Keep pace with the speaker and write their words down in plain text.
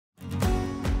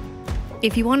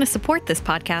If you want to support this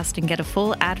podcast and get a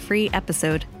full ad-free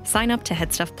episode, sign up to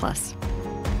Headstuff Plus.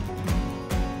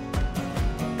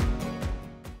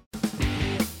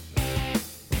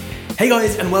 Hey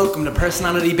guys, and welcome to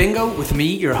Personality Bingo with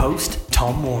me, your host,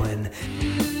 Tom Moran.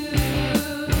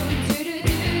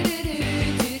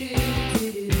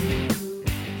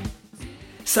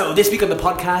 So this week on the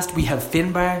podcast we have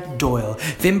Finbarr Doyle.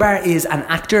 Finbarr is an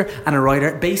actor and a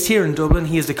writer based here in Dublin.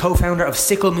 He is the co-founder of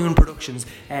Sickle Moon Productions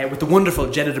with the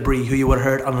wonderful Jeddah Debris, who you would have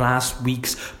heard on last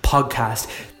week's podcast.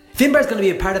 Finbarr is going to be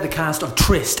a part of the cast of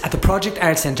Trist at the Project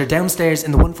Art Centre downstairs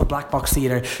in the wonderful Black Box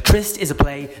Theatre. Trist is a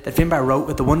play that Finbarr wrote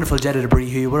with the wonderful Jeddah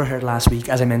Debris, who you would have heard last week,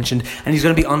 as I mentioned, and he's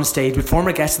going to be on stage with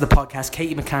former guests of the podcast,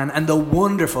 Katie McCann and the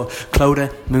wonderful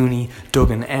Clodagh Mooney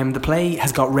Duggan. The play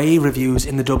has got rave reviews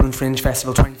in the Dublin Fringe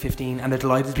Festival 2015, and they're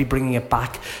delighted to be bringing it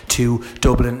back to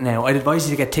Dublin now. I'd advise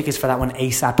you to get tickets for that one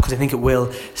ASAP, because I think it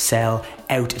will sell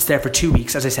out. It's there for 2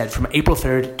 weeks, as I said, from April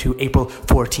 3rd to April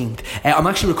 14th. I'm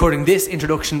actually recording this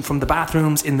introduction from the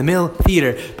bathrooms in the Mill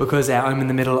Theatre, because I'm in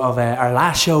the middle of our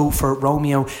last show for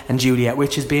Romeo and Juliet,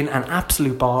 which has been an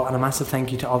absolute ball, and a massive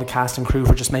thank you to all the cast and crew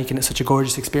for just making it such a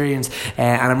gorgeous experience.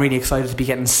 And I'm really excited to be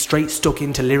getting straight stuck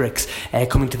into lyrics,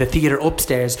 coming to the theatre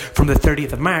upstairs from the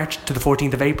 30th of March to the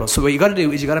 14th of April. So what you got to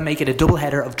do is you got to make it a double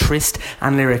header of Trist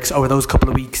and lyrics over those couple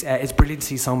of weeks. It's brilliant to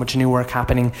see so much new work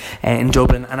happening in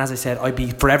Dublin, and as I said, I'd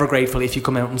be forever grateful if you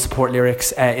come out and support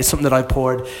lyrics. It's something that I've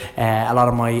poured a lot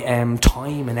of my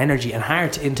time and energy and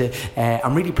heart into.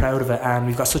 I'm really proud of it, and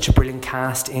we've got such a brilliant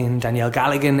cast in Danielle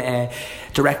Galligan,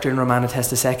 director in Romana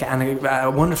Testaseca, and a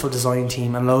wonderful design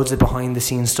team, and loads of behind the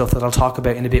scenes stuff that I'll talk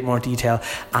about in a bit more detail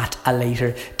at a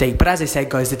later date. But as I said,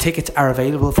 guys, the tickets are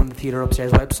available from the Theatre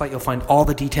Upstairs website. You'll find all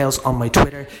the details on my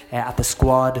Twitter, at the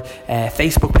Squad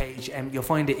Facebook page, and you'll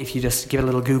find it if you just give it a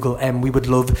little Google, and we would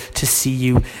love to see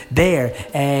you there.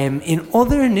 In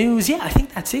other news, I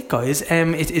think that's it, guys.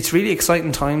 It's really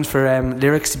exciting times for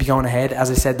lyrics to be going ahead. As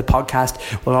I said, the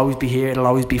podcast will always be here. It'll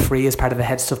always be free as part of the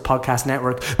Head Stuff Podcast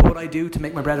Network. But what I do to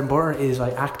make my bread and butter is I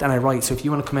act and I write. So if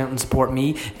you want to come out and support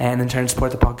me and in turn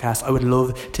support the podcast, I would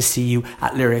love to see you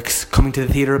at Lyrics, coming to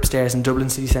the Theatre Upstairs in Dublin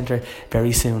City Centre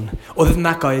very soon. Other than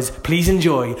that, guys, please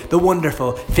enjoy the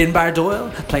wonderful Finbarr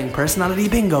Doyle playing Personality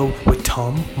Bingo with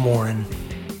Tom Moran.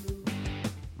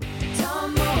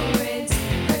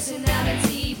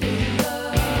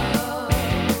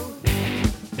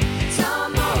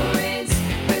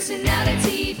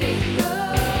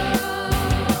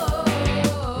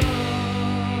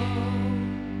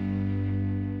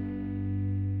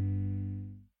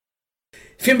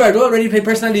 Finbarr Doyle, ready to play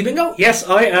Personality Bingo? Yes,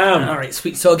 I am. Alright,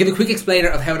 sweet. So I'll give a quick explainer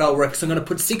of how it all works. So I'm going to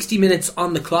put 60 minutes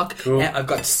on the clock. Cool. I've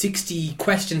got 60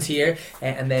 questions here,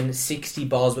 and then 60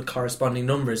 balls with corresponding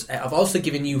numbers. I've also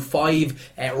given you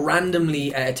 5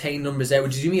 randomly attained numbers there.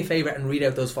 Would you do me a favour and read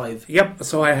out those 5? Yep,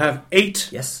 so I have 8,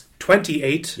 Yes.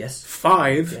 28, Yes.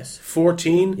 5, Yes.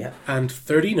 14, Yep. and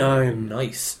 39.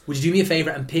 Nice. Would you do me a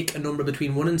favour and pick a number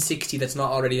between 1 and 60 that's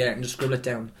not already there, and just scribble it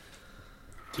down?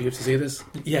 Do you have to see this?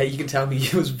 Yeah, you can tell me.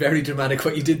 It was very dramatic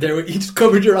what you did there. You just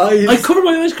covered your eyes. I covered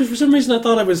my eyes because for some reason I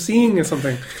thought I was seeing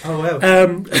something. Oh, wow.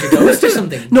 Like a ghost or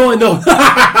something? No, I know.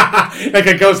 Like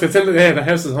a ghost. It's in the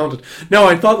house is haunted. No,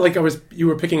 I thought like you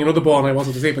were picking another ball and I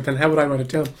wasn't to see, but then how would I write it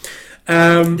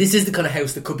down? This is the kind of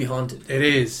house that could be haunted. It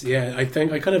is, yeah. I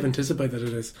think I kind of anticipate that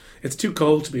it is. It's too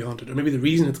cold to be haunted, or maybe the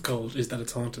reason it's cold is that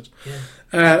it's haunted.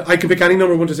 Yeah. I can pick any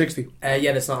number 1 to 60.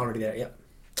 Yeah, that's not already there. Yeah.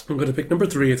 I'm going to pick number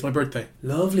 3. It's my birthday.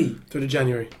 Lovely. 3rd of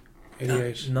January,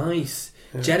 88. Nice.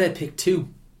 Yeah. Jeddah picked 2.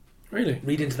 Really?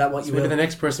 Read into that what you Maybe will. the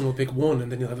next person will pick 1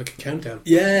 and then you'll have like a countdown.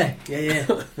 Yeah.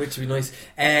 Which would be nice.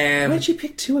 Why'd she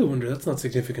pick 2, I wonder? That's not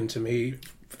significant to me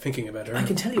thinking about her. I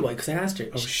can tell you why, because I asked her.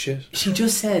 Oh, shit. She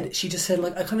just said,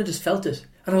 like, I kind of just felt it.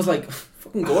 And I was like,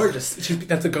 fucking gorgeous.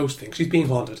 That's a ghost thing. She's being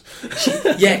haunted.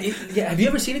 Yeah. Have you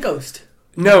ever seen a ghost?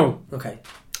 No. Okay.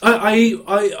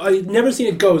 I never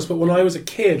seen a ghost, but when I was a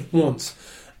kid once,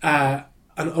 and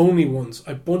only once,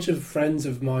 a bunch of friends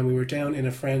of mine, we were down in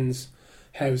a friend's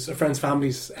house, a friend's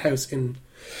family's house in,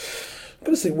 I'm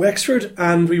going to say Wexford,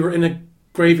 and we were in a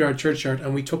graveyard churchyard,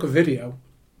 and we took a video.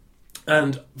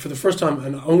 And for the first time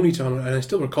and only time, and I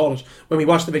still recall it, when we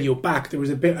watched the video back, there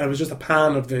was a bit, it was just a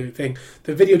pan of the thing.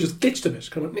 The video just glitched a bit,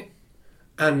 kind of,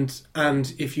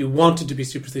 and if you wanted to be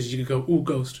superstitious, you could go, ooh,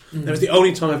 ghost. Mm. That was the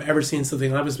only time I've ever seen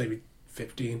something, I was maybe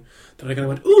 15, that I kind of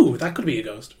went, ooh, that could be a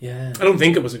ghost. Yeah. I don't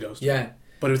think it was a ghost. Yeah.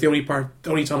 But it was the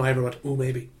only time I ever went, ooh,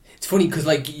 maybe. It's funny because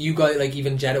like you guys, like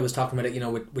even Jeddah was talking about it, you know,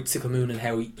 with Sickle Moon and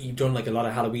how you've done like a lot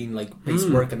of Halloween like based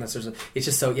work and that sort of stuff. It's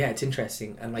just so it's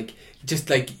interesting and like just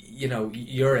like you know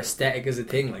your aesthetic is a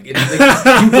thing. Like, it's,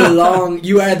 like you belong.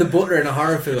 You are the butler in a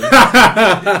horror film.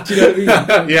 Do you know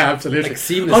what I mean? Yeah, absolutely. Like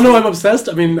seamlessly. Oh no, I'm obsessed.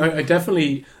 I mean, I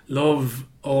definitely love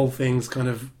all things kind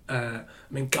of. I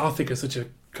mean, gothic is such a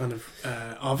kind of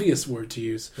obvious word to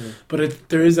use, but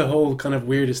there is a whole kind of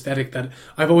weird aesthetic that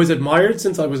I've always admired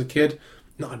since I was a kid.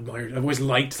 Not admired. I've always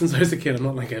liked since I was a kid. I'm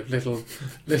not like a little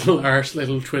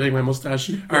twiddling my mustache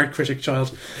art critic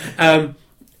child.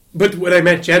 But when I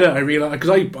met Jeddah, I realised,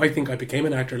 because I think I became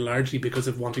an actor largely because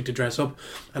of wanting to dress up,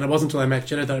 and it wasn't until I met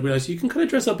Jeddah that I realised you can kind of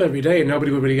dress up every day and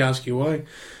nobody would really ask you why,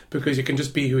 because you can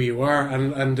just be who you are,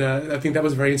 and I think that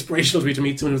was very inspirational to me to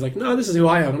meet someone who was like, no, this is who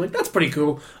I am. I'm like, that's pretty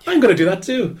cool. I'm going to do that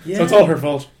too. Yeah. So it's all her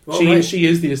fault. Well, she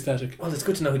is the aesthetic. Well, it's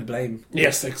good to know who to blame.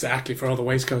 Yes, exactly, for all the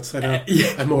waistcoats. I know.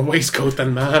 Yeah. I'm more waistcoat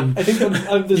than man. I think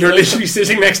I'm You're literally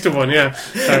sitting next to one, yeah.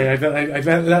 Sorry,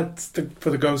 that's for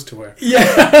the ghost to wear.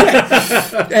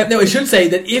 Yeah. No, I should say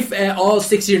that if all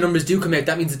 6 of your numbers do come out,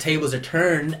 that means the tables are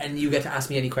turned and you get to ask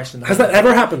me any question. Has that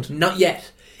ever happened? Not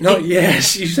yet. Not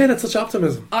yet. You say that's such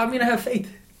optimism. I mean, I have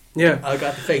faith. Yeah, I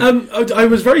got the faith. I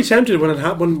was very tempted when it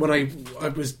happened. When I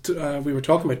was we were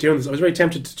talking about doing this. I was very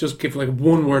tempted to just give like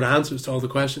one word answers to all the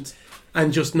questions,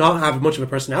 and just not have much of a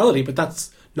personality. But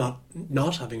that's not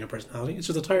having a personality. It's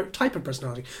just a type of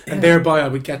personality, and thereby I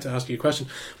would get to ask you a question.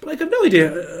 But I have no idea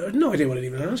what I'd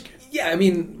even ask you. Yeah, I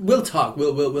mean, we'll talk.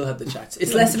 We'll have the chats.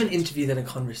 It's less of an interview than a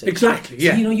conversation. Exactly.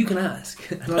 Yeah. So, you know, you can ask.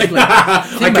 I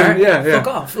can, fuck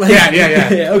off. Like,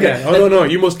 yeah. Okay. Yeah. Oh no,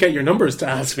 you must get your numbers to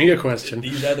ask me a question.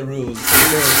 These are the rules.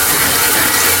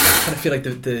 I kind of feel like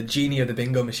the genie of the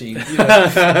bingo machine. You know?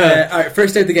 All right,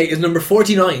 first out the gate is number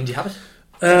 49. Do you have it?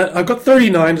 I've got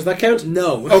 39. Does that count?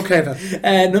 No. Okay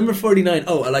then. Number 49.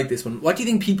 Oh, I like this one. What do you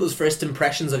think people's first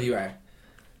impressions of you are?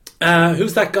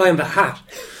 Who's that guy in the hat?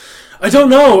 I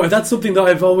don't know. That's something that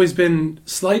I've always been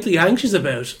slightly anxious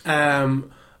about.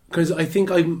 Because I think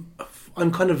I'm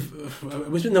kind of. I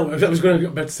was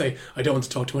about to say I don't want to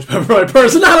talk too much about my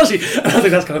personality. And I think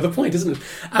that's kind of the point, isn't it?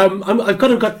 I've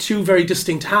kind of got two very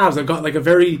distinct halves. I've got like a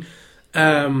very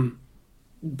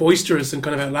boisterous and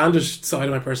kind of outlandish side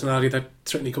of my personality that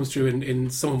certainly comes through in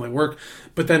some of my work.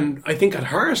 But then I think at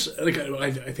heart, like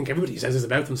I think everybody says this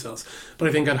about themselves, but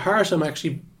I think at heart I'm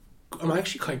actually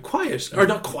quite quiet, or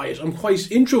not quiet. I'm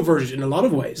quite introverted in a lot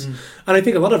of ways, and I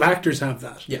think a lot of actors have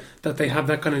that. Yeah, that they have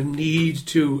that kind of need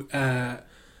to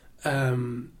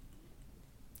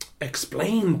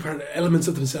explain elements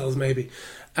of themselves, maybe.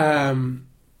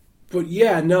 But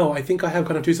yeah, no, I think I have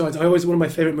kind of two sides. One of my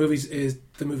favourite movies is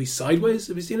the movie Sideways.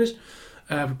 Have you seen it?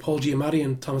 With Paul Giamatti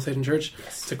and Thomas Hayden Church.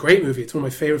 Yes. It's a great movie. It's one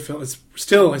of my favourite films.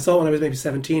 I saw it when I was maybe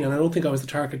 17, and I don't think I was the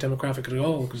target demographic at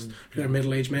all, because they're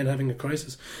middle-aged men having a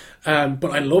crisis. But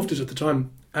I loved it at the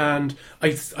time, and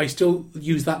I still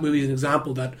use that movie as an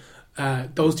example that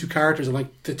those two characters are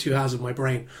like the two halves of my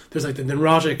brain. There's like the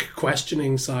neurotic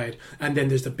questioning side, and then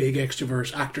there's the big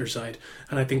extrovert actor side.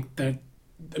 And I think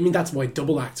that's why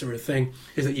double acts are a thing,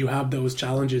 is that you have those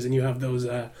challenges and you have those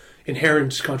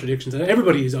inherent contradictions. And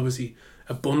everybody is obviously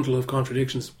a bundle of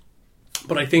contradictions.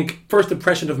 But I think first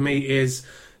impression of me is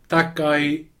that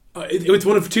guy, it's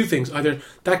one of two things. Either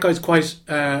that guy's quite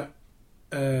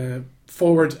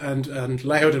forward and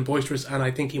loud and boisterous, and I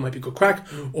think he might be good crack,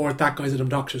 or that guy's an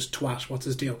obnoxious twat. What's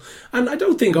his deal? And I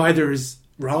don't think either is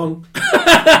wrong.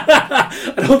 I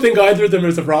don't think either of them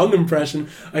is a wrong impression.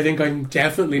 I think I'm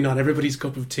definitely not everybody's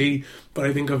cup of tea, but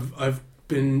I think I've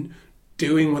been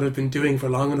doing what I've been doing for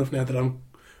long enough now that I'm,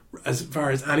 as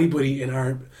far as anybody in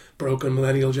our broken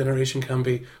millennial generation can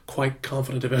be, quite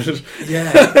confident about it.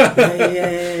 Yeah.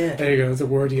 There you go. It's a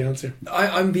wordy answer.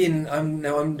 I'm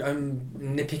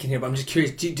nitpicking here, but I'm just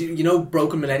curious. Do you know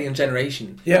broken millennial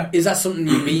generation? Yeah. Is that something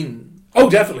you mean? Oh,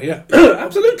 definitely. Yeah.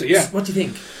 Absolutely. Yeah. What do you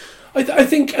think? I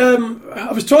think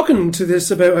I was talking to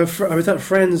this about I was at a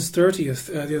friend's 30th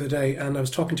the other day, and I was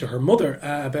talking to her mother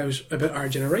about our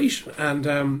generation, and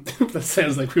that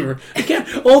sounds like we were, again,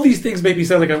 all these things make me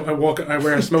sound like I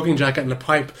wear a smoking jacket and a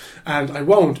pipe, and I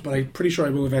won't, but I'm pretty sure I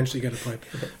will eventually get a pipe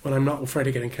when I'm not afraid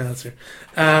of getting cancer,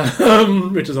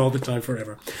 which is all the time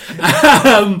forever.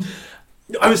 I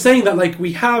was saying that like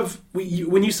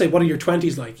when you say what are your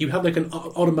 20s like, you have like an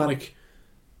automatic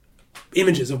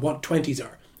images of what 20s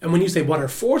are. And when you say what are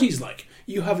 40s like,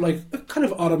 you have like a kind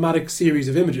of automatic series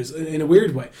of images in a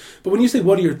weird way. But when you say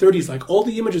what are your 30s like, all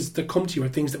the images that come to you are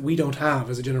things that we don't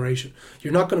have as a generation.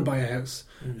 You're not going to buy a house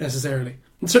necessarily.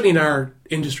 And certainly in our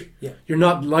industry. Yeah. You're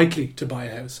not likely to buy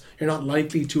a house. You're not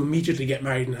likely to immediately get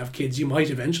married and have kids. You might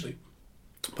eventually.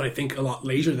 but I think a lot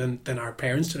later than our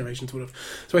parents' generations would have.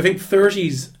 So I think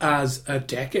 30s as a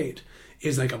decade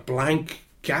is like a blank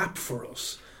gap for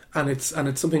us. And it's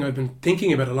something I've been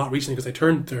thinking about a lot recently because I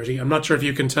turned 30. I'm not sure if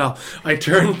you can tell. I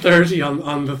turned 30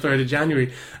 on the 3rd of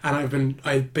January, and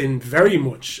I've been very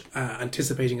much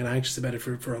anticipating and anxious about it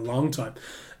for a long time.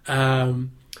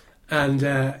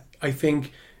 I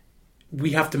think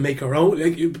we have to make our own.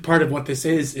 Like, part of what this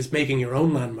is making your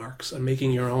own landmarks and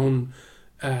making your own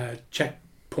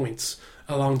checkpoints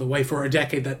along the way for a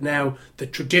decade that now the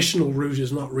traditional route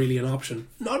is not really an option.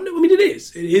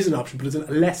 It is an option, but it's a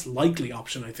less likely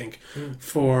option, I think,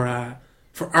 for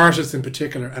artists in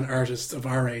particular and artists of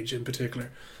our age in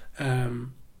particular.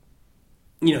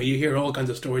 You hear all kinds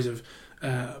of stories of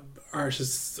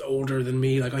artists older than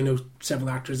me. Like, I know several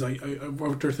actors I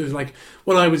worked with. Like,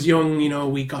 when I was young,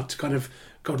 we got to kind of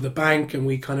go to the bank and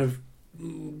we kind of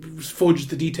fudged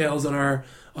the details on our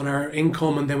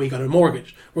income, and then we got a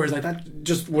mortgage. Whereas like that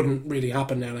just wouldn't really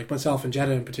happen now. Like myself and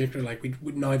Jetta in particular, like we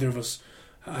neither of us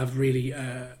have really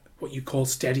what you call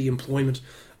steady employment.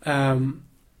 So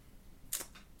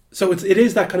it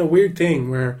is that kind of weird thing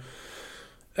where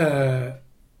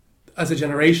as a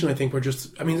generation, I think we're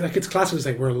just, it's classic to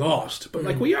say we're lost, but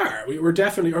like we're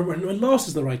definitely, or lost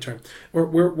is the right term.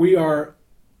 We are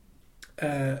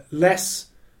less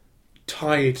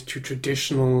tied to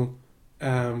traditional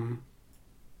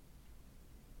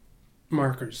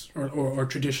markers or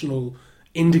traditional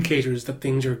indicators that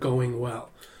things are going well,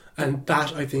 and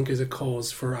that I think is a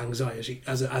cause for anxiety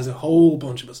as a whole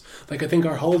bunch of us. Like, I think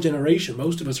our whole generation,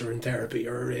 most of us are in therapy,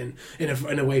 or in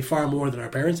a way far more than our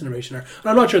parents' generation are. And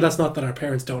I'm not sure that's not that our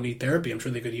parents don't need therapy. I'm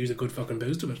sure they could use a good fucking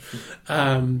boost of it.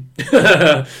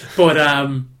 But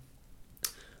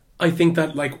I think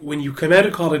that, like, when you came out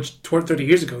of college 30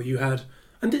 years ago, you had,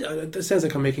 and it sounds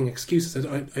like I'm making excuses.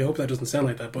 I hope that doesn't sound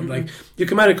like that. But like, you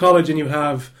come out of college and you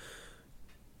have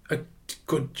a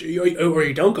good, or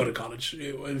you don't go to college,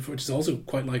 which is also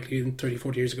quite likely in 30,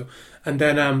 40 years ago. And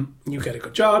then you get a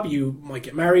good job, you might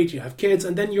get married, you have kids,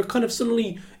 and then you're kind of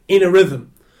suddenly in a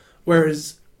rhythm.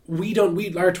 Whereas our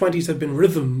 20s have been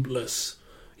rhythmless,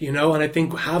 And I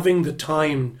think having the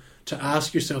time to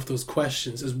ask yourself those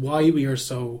questions is why we are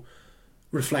so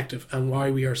reflective, and why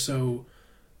we are so,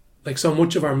 like, so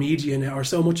much of our media now, or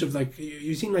so much of, like,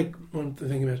 you seem like one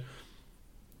thing about.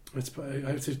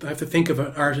 I have to think of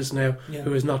an artist now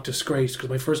who is not disgraced, because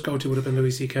my first go-to would have been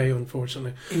Louis C.K.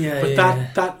 unfortunately.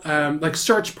 Like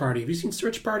Search Party. Have you seen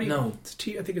Search Party? No.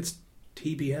 I think it's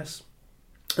TBS.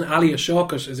 And Alia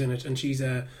Shawkat is in it, and she's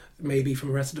maybe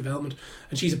from Arrested Development,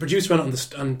 and she's a producer on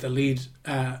the lead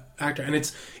actor, and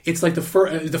it's like the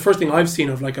first thing I've seen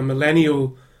of like a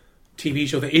millennial TV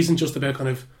show that isn't just about kind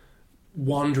of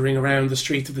wandering around the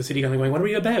streets of the city kind of going, what are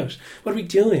we about? What are we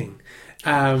doing?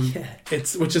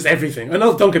 It's, which is everything. And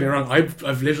don't get me wrong,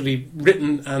 I've literally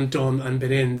written and done and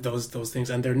been in those things,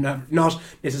 and they're not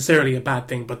necessarily a bad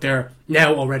thing, but they're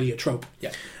now already a trope.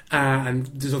 Yeah. And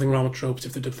there's nothing wrong with tropes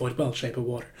if they're deployed well. Shape of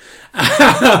Water.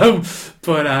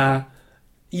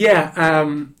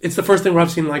 It's the first thing where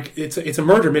I've seen, like, it's a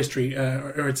murder mystery,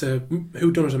 or it's a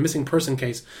whodunit, a missing person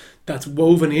case that's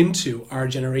woven into our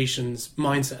generation's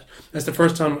mindset. That's the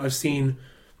first time I've seen,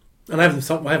 and I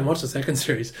haven't watched the second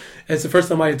series. It's the first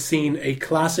time I had seen a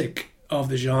classic of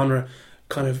the genre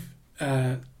kind of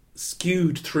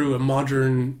skewed through a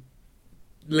modern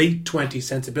late 20s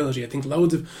sensibility. I think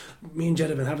loads of me and Jed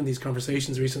have been having these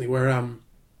conversations recently where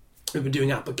we've been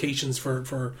doing applications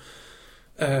for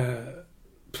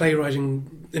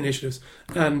playwriting initiatives,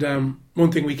 and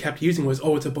one thing we kept using was,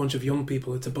 it's a bunch of young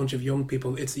people, it's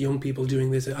the young people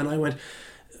doing this. And I went,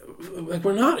 like,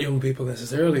 we're not young people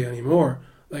necessarily anymore.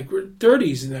 Like, we're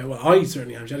 30s now. Well, I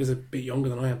certainly am. Jed is a bit younger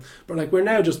than I am, but like, we're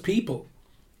now just people.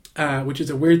 Which is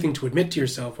a weird thing to admit to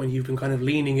yourself when you've been kind of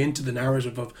leaning into the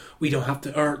narrative of, we don't have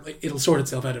to, or it'll sort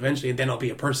itself out eventually, and then I'll be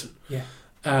a person. Yeah.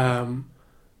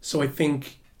 So I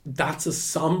think that's a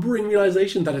sombering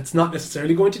realization that it's not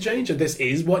necessarily going to change, and this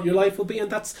is what your life will be, and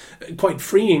that's quite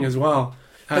freeing as well.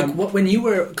 When you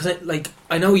were, because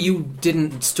I know you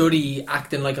didn't study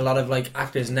acting like a lot of like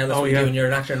actors, and now that's what you do, and you're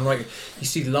an actor and writer. You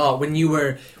studied law. When you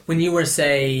were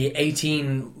say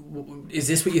 18, is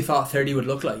this what you thought 30 would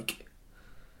look like?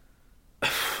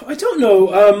 I don't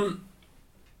know.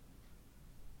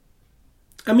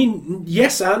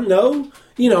 Yes and no.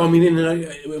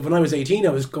 When I was 18, I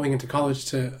was going into college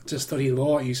to study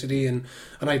law at UCD, and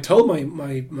I told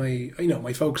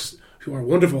my folks, who are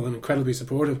wonderful and incredibly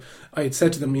supportive, I had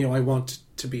said to them, I want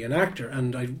to be an actor,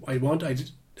 and I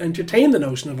entertain the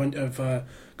notion of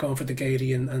going for the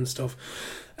Gaiety and stuff.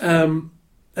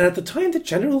 And at the time, the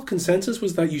general consensus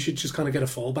was that you should just kind of get a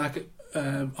fallback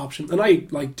option. And I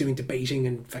like doing debating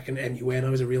and fucking MUN. I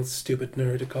was a real stupid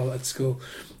nerd at school.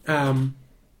 And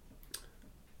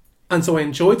so I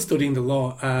enjoyed studying the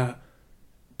law,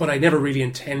 but I never really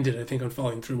intended, I think, on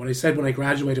following through. What I said when I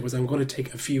graduated was I'm going to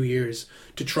take a few years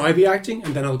to try the acting,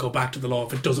 and then I'll go back to the law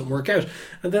if it doesn't work out.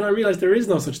 And then I realised there is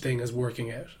no such thing as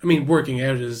working out. I mean, working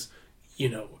out is,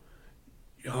 you're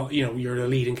the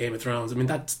lead in Game of Thrones. I mean,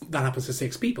 that happens to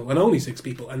 6 people, and only 6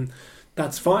 people, and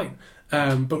that's fine.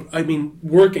 But I mean,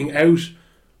 working out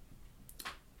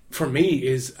for me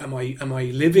is: am I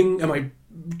living? Am I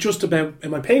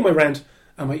paying my rent?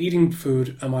 Am I eating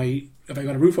food? Have I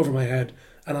got a roof over my head?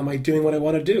 And am I doing what I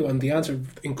want to do? And the answer,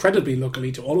 incredibly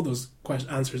luckily, to all of those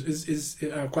questions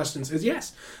is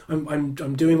yes.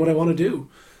 I'm doing what I want to do.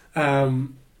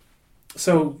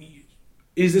 So.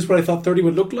 Is this what I thought 30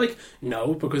 would look like?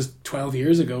 No, because 12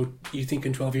 years ago, you think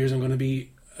in 12 years I'm going to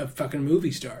be a fucking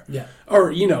movie star. Yeah.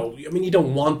 Or, you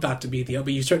don't want that to be but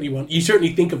you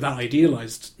certainly think of that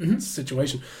idealized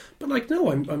situation. But like, no,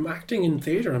 I'm acting in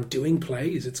theatre, I'm doing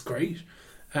plays, it's great.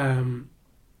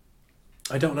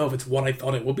 I don't know if it's what I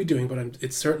thought I would be doing, but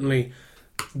it's certainly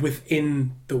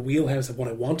within the wheelhouse of what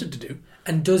I wanted to do.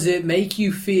 And does it make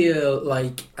you feel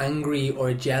like angry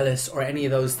or jealous or any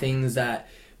of those things that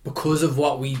because of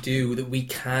what we do, that we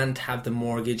can't have the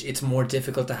mortgage, it's more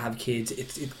difficult to have kids,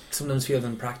 it sometimes feels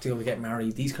impractical to get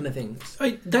married, these kind of things?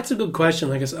 That's a good question.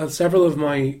 Like several of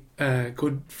my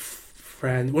good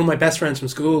friends, one of my best friends from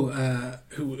school,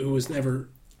 who was never,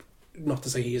 not to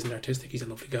say he isn't artistic, he's a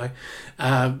lovely guy,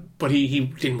 but he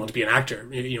didn't want to be an actor,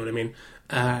 you know what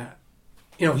I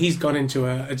mean? He's gone into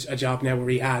a job now where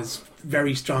he has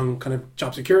very strong kind of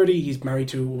job security. He's married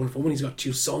to a wonderful woman, he's got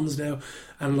 2 sons now,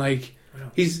 and like, wow.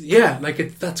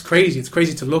 That's crazy. It's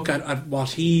crazy to look at what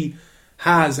he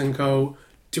has and go,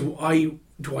 do I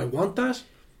want that?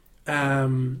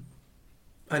 And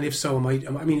if so, am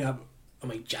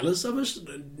I jealous of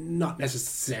it? Not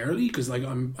necessarily, because like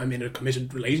I'm in a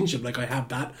committed relationship. Like I have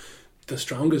that,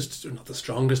 not the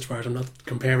strongest part. I'm not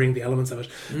comparing the elements of it,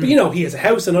 but he has a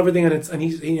house and everything, and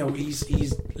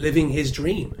he's living his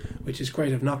dream, which is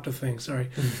great. I've knocked a thing, sorry,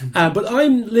 but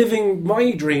I'm living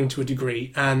my dream to a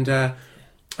degree, and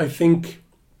I think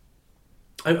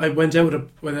I went out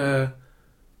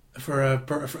for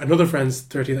another friend's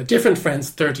 30th, a different friend's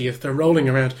 30th. They're rolling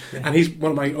around, and he's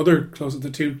one of my other closest. The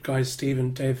 2 guys, Steve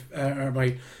and Dave, are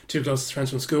my 2 closest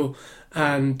friends from school,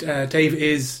 and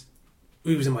Dave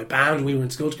we was in my band, we were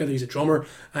in school together, he's a drummer,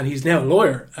 and he's now a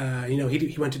lawyer.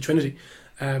 He went to Trinity,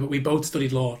 but we both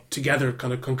studied law together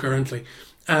kind of concurrently,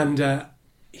 and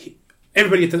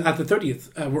everybody at the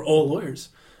 30th were all lawyers.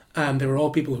 They were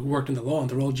all people who worked in the law, and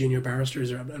they're all junior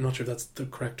barristers, or I'm not sure if that's the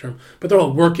correct term, but they're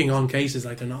all working on cases,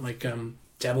 like they're not like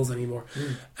devils anymore.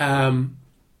 And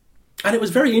it was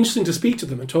very interesting to speak to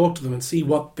them and talk to them and see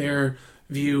what their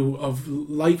view of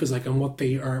life is like and what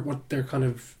their kind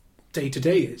of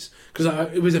day-to-day is, because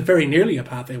it was very nearly a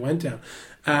path they went down,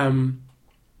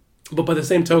 but by the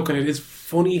same token, it is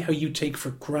funny how you take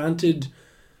for granted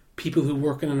people who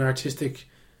work in an artistic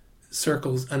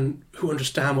circles and who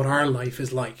understand what our life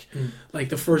is like.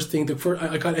 Like it's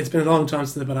been a long time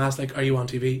since I've been asked, like, are you on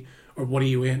TV, or what are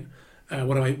you in,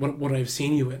 what I've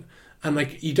seen you in. And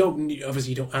like, you don't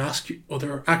ask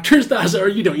other actors that, or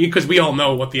because we all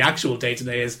know what the actual day to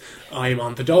day is. I'm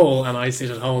on the dole and I sit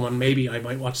at home and maybe I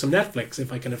might watch some Netflix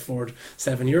if I can afford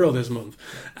 €7 this month,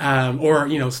 or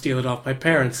steal it off my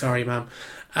parents. Sorry, ma'am.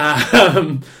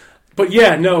 But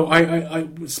yeah, no. I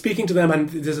speaking to them, and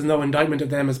this is no indictment of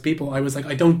them as people. I was like,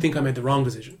 I don't think I made the wrong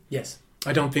decision. Yes.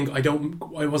 I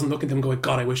wasn't looking at them going,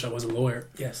 God, I wish I was a lawyer.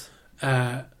 Yes.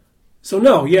 So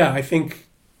no, yeah, I think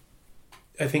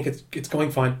it's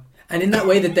going fine. And in that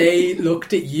way that they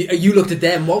looked at you, you looked at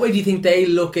them. What way do you think they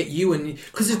look at you? And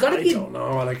because there's got to be. I don't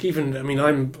know. Like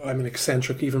I'm an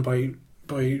eccentric even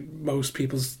by most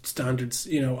people's standards.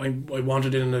 I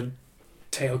wanted it in a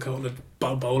tailcoat and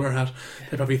a bowler hat.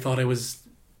 They probably thought I was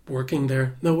working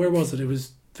there. No, where was it? It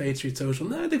was Fade Street Social.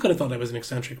 No, they could have thought I was an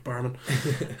eccentric barman.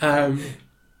 I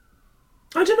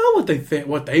don't know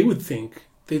what they would think.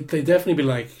 They'd definitely be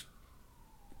like,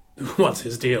 what's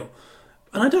his deal?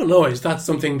 And I don't know, is that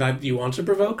something that you want to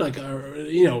provoke? Like,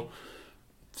 so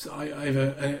I have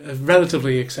a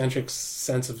relatively eccentric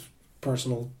sense of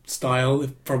personal style,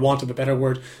 for want of a better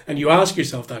word. And you ask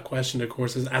yourself that question, of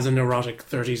course, as a neurotic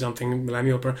 30-something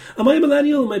millennial person. Am I a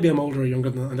millennial? Maybe I'm older or younger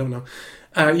than that, I don't know.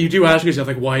 You do ask yourself,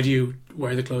 like, why do you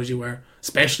wear the clothes you wear?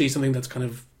 Especially something that's kind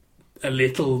of a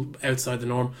little outside the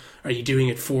norm. Are you doing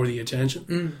it for the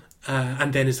attention?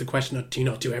 And then is the question of, do you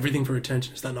not do everything for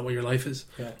attention? Is that not what your life is?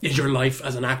 Yeah. Is your life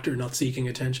as an actor not seeking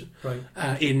attention? Right.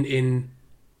 In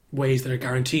ways that are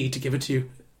guaranteed to give it to you.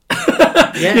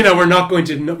 Yeah. You know, we're not going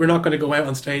to go out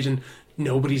on stage and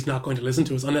nobody's not going to listen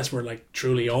to us unless we're like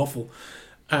truly awful.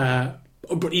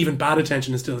 But even bad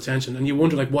attention is still attention, and you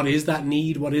wonder, like, what is that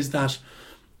need? What is that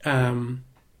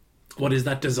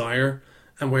desire,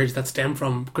 and where does that stem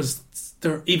from? Because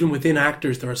even within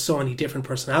actors, there are so many different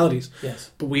personalities. Yes.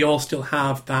 But we all still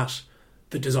have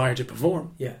the desire to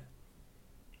perform. Yeah.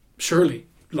 Surely,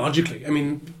 logically, I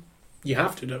mean, you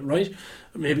have to, right?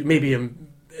 Maybe.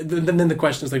 Then the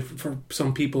question is, like, for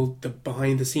some people, the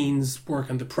behind the scenes work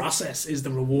and the process is the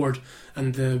reward,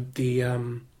 and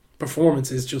the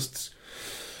performance is just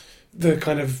the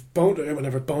kind of bonus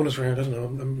round. I don't know.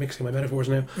 I'm mixing my metaphors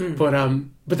now, but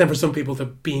then for some people, the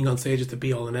being on stage is the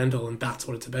be all and end all, and that's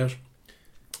what it's about.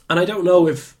 And I don't know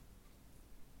if,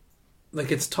 like,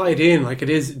 it's tied in. Like, it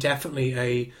is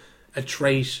definitely a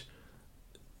trait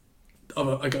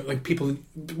of like people.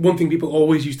 One thing people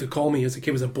always used to call me as a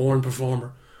kid was a born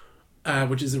performer,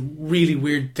 which is a really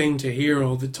weird thing to hear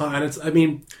all the time. And it's, I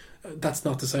mean, that's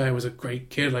not to say I was a great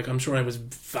kid. Like, I'm sure I was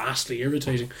vastly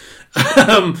irritating.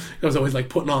 I was always like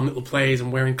putting on little plays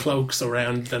and wearing cloaks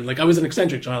around, and like I was an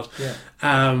eccentric child. Yeah.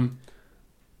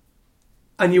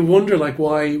 And you wonder, like,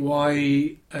 why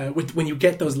when you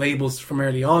get those labels from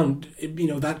early on,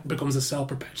 that becomes a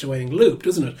self-perpetuating loop,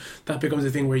 doesn't it? That becomes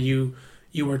a thing where you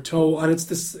were told, and it's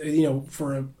this,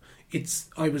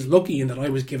 I was lucky in that I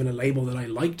was given a label that I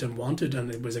liked and wanted, and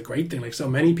it was a great thing. Like, so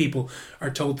many people are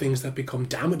told things that become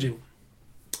damaging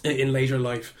in later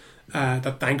life,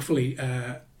 that thankfully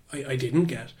I didn't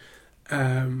get.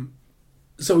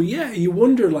 So yeah, you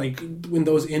wonder, like, when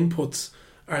those inputs,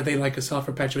 are they like a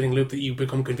self-perpetuating loop that you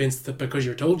become convinced that because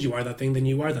you're told you are that thing, then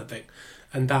you are that thing,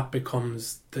 and that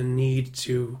becomes the need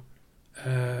to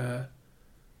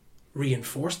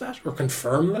reinforce that or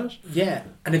confirm that? Yeah.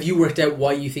 And have you worked out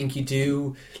why you think you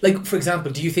do? Like, for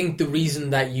example, do you think the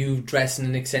reason that you dress in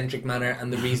an eccentric manner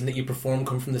and the reason that you perform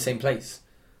come from the same place?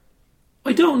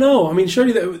 I don't know. I mean,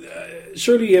 surely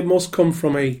it must come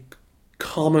from a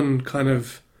common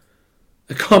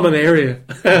area.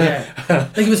 Yeah.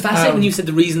 Like, it was fascinating when you said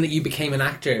the reason that you became an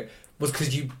actor was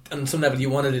because you, on some level, you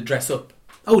wanted to dress up.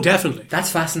 Oh, definitely.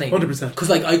 That's fascinating. 100%. Because,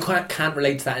 like, I can't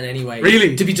relate to that in any way.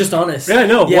 Really? To be just honest. Yeah,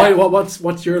 no. Yeah. Why?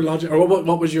 What's your logic? Or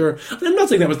what was your... I'm not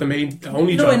saying that was the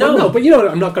only No, job. I know. No, but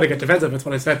I'm not going to get defensive. That's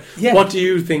what I said. Yeah. What do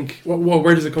you think?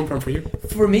 Where does it come from for you?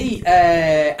 For me,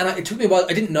 it took me a while.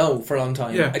 I didn't know for a long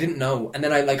time. Yeah. I didn't know. And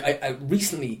then I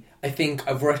recently, I think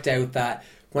I've worked out that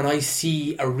when I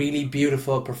see a really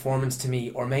beautiful performance to me,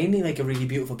 or mainly like a really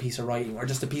beautiful piece of writing, or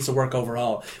just a piece of work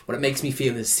overall, what it makes me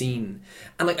feel is seen.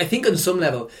 And like, I think on some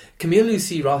level, Camille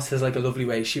Lucy Ross has like a lovely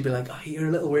way. She'd be like, "Oh, you're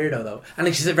a little weirdo though," and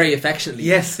like she said very affectionately.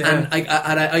 Yes, yeah. And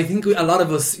I think a lot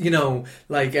of us, can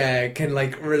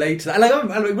like relate to that.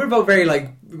 Like, we're both very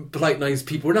like polite, nice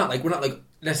people. We're not like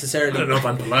necessarily. I don't know if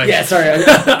I'm polite. Yeah, sorry.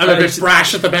 I'm a bit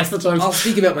brash at the best of times. I'll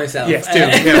speak about myself. Yes, do.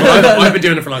 Well, I've been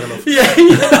doing it for long enough.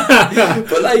 Yeah.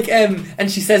 But like, and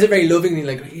she says it very lovingly,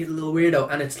 like, "You're a little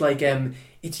weirdo," and it's like,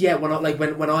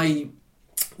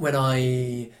 when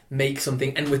I make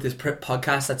something, and with this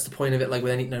podcast, that's the point of it. Like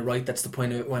with anything I write, that's the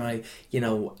point of it. When I,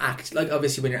 act, like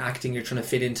obviously when you're acting, you're trying to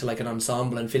fit into like an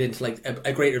ensemble and fit into like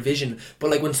a greater vision. But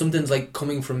like when something's like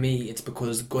coming from me, it's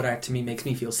because good art to me makes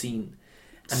me feel seen.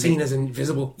 Seen as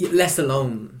invisible, less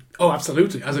alone. Oh,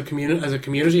 absolutely. As a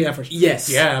community effort. Yes.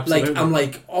 Yeah, absolutely. Like I'm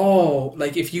like, oh,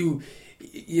 like if you,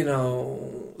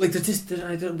 like there's this.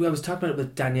 I was talking about it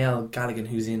with Danielle Gallagher,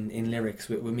 who's in lyrics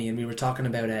with me, and we were talking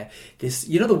about this.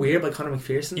 The Weird by Conor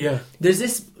McPherson. Yeah. There's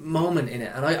this moment in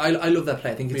it, and I love that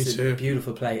play. I think it's a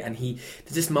beautiful play, and there's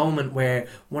this moment where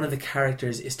one of the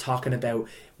characters is talking about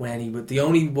when he was the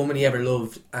only woman he ever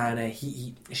loved, and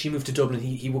she moved to Dublin.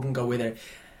 He wouldn't go with her.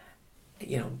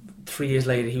 3 years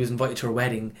later he was invited to her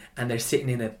wedding, and they're sitting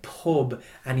in a pub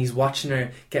and he's watching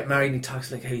her get married, and he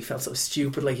talks like how he felt so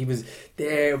stupid, like he was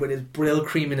there with his Brill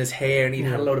cream in his hair and he'd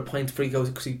had a load of pints before he goes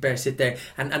because he better sit there,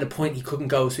 and at a point he couldn't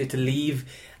go, so he had to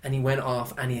leave, and he went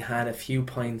off and he had a few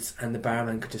pints, and the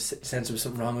barman could just sense there was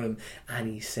something wrong with him, and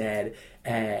he said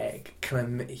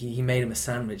he made him a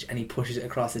sandwich, and he pushes it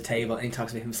across the table, and he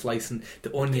talks about him slicing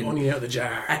the onion out of the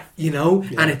jar,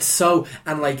 and it's so,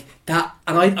 and like that,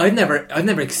 and I've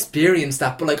never experienced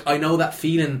that, but like I know that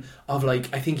feeling of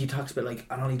like, I think he talks about like,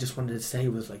 and all he just wanted to say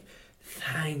was like,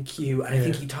 thank you, and I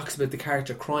think he talks about the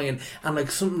character crying, and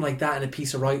like something like that in a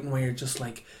piece of writing where you're just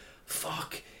like,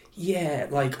 fuck, Yeah,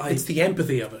 like it's the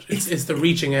empathy of it. It's the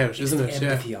reaching out, isn't it? The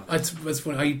empathy of it. It's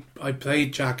when I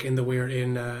played Jack in the Weird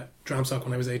in Dramstock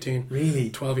when I was 18. Really?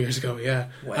 12 years ago, yeah.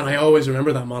 Wow. And I always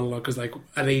remember that monologue because, like,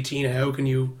 at 18, how can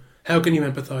you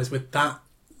empathise with that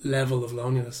level of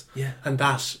loneliness? Yeah. And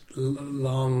that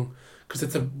long, because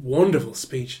it's a wonderful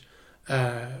speech.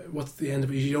 What's the end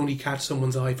of it? You only catch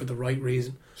someone's eye for the right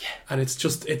reason. Yeah. And it's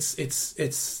just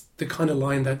it's the kind of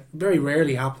line that very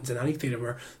rarely happens in any theatre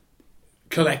where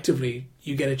collectively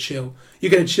you get a chill. You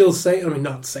get a chill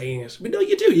not saying it, but no,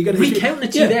 you do. You get a recounting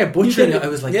it to you there, butchering it. I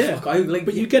was like, fuck, I like.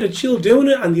 But you get a chill doing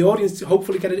it, and the audience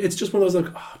hopefully get it. It's just one of those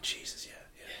like, oh Jesus, yeah.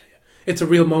 It's a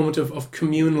real moment of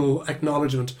communal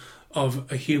acknowledgement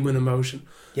of a human emotion.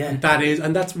 Yeah, and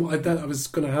that's what I was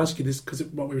going to ask you this because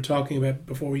what we were talking about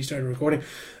before we started recording.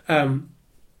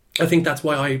 I think that's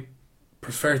why I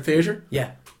prefer theatre.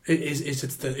 Yeah,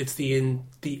 it's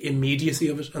the immediacy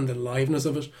of it and the liveness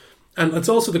of it, and it's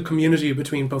also the community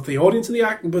between both the audience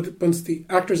and both the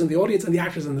actors and the audience and the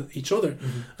actors and each other.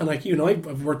 Mm-hmm. And like you and I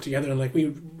have worked together, and like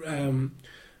we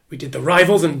did The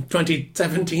Rivals in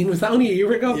 2017. Was that only a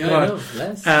year ago? Yeah, I know.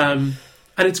 Less.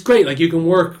 And it's great. Like you can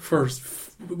work for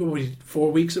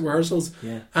 4 weeks of rehearsals.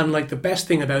 Yeah. And like the best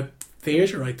thing about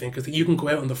theatre, I think, is that you can go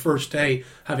out on the first day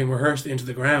having rehearsed into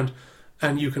the ground,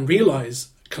 and you can realise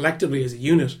collectively as a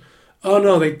unit, oh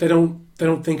no, they don't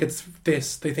think it's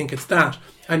this, they think it's that.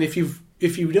 And if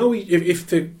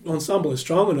the ensemble is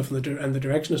strong enough and the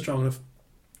direction is strong enough,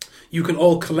 you can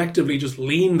all collectively just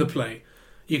lean the play.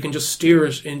 You can just steer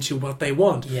it into what they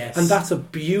want. Yes. And that's a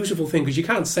beautiful thing because you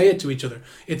can't say it to each other.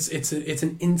 It's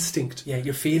an instinct. Yeah,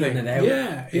 you're feeling it out.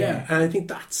 Yeah. And I think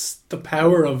that's the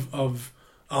power of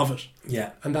it.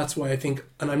 Yeah. And that's why I think,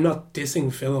 and I'm not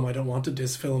dissing film, I don't want to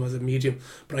diss film as a medium,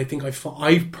 but I think I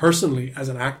personally, as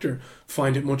an actor,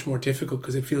 find it much more difficult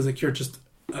because it feels like you're just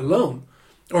alone.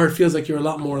 Or it feels like you're a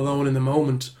lot more alone in the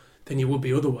moment than you would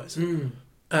be otherwise. And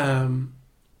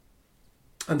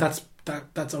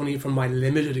that's only from my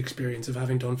limited experience of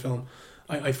having done film.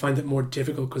 I find it more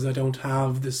difficult because I don't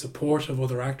have the support of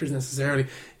other actors necessarily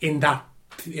in the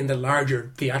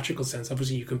larger theatrical sense.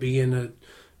 Obviously, you can be in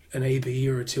an AB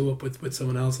or a 2-up with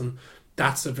someone else, and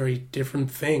that's a very different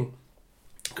thing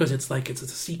because it's like it's a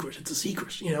secret. It's a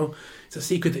secret, It's a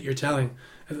secret that you're telling.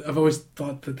 I've always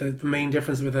thought that the main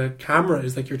difference with a camera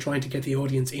is like you're trying to get the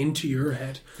audience into your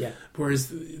head. Yeah. Whereas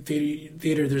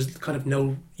theatre, there's kind of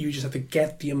you just have to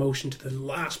get the emotion to the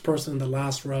last person in the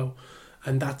last row,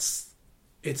 and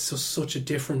it's just such a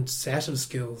different set of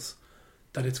skills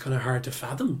that it's kind of hard to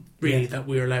fathom, really, that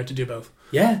we're allowed to do both.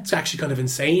 Yeah. It's actually kind of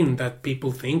insane that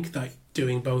people think that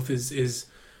doing both is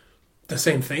the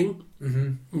same thing.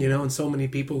 Mm-hmm. And so many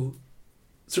people,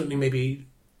 certainly maybe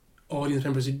audience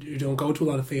members who don't go to a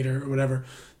lot of theatre or whatever,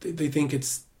 they think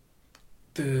it's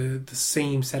the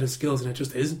same set of skills, and it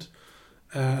just isn't.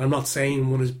 I'm not saying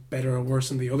one is better or worse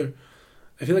than the other.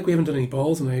 I feel like we haven't done any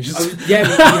balls in ages. We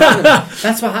haven't.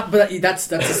 That's what happened. But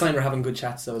that's a sign we're having good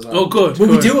chats though as well. Oh, good.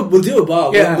 We'll do a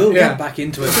ball. We'll get back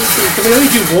into it. Can we only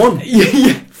do one?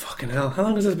 Yeah. Fucking hell! How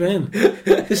long has this been?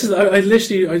 This is. I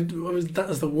literally.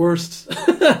 That is the worst.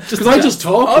 Because I just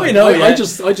talk. Oh, you know. I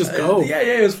just go.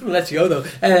 It was fun to let you go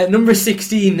though. Number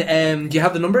 16. Do you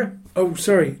have the number? Oh,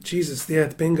 sorry. Jesus. Yeah,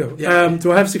 the bingo. Yeah.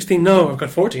 Do I have 16? No, I've got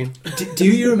 14. Do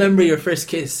you remember your first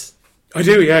kiss? I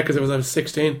do, yeah, because I was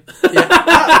 16.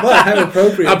 Well, how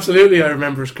appropriate. Absolutely, I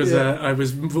remember it because I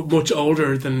was much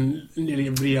older than nearly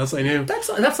everybody else I knew. That's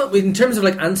not in terms of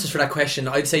like answers for that question.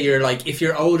 I'd say you're like, if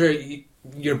you're older,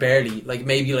 you're barely like,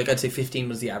 maybe like I'd say 15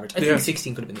 was the average. I think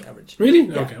 16 could have been the average. Really?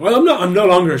 Yeah. Okay. Well, I'm no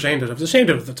longer ashamed of it. I was ashamed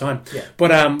of it at the time. Yeah.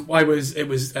 But it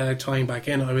was tying back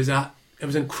in. I was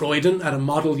in Croydon at a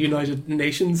Model United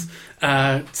Nations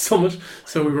summit,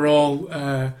 so we were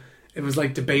all. It was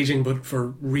like debating, but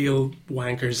for real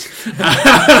wankers,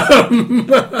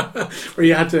 where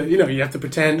you had to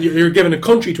pretend you're given a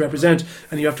country to represent,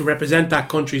 and you have to represent that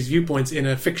country's viewpoints in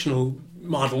a fictional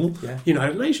model,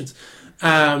 United Nations.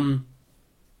 I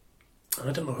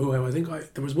don't know who I think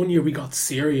there was one year we got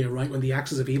Syria right when the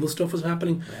Axis of Evil stuff was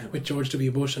happening with George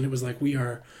W. Bush, and it was like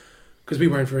because we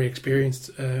weren't very experienced.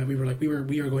 We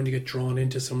are going to get drawn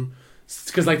into some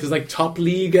because like there's like top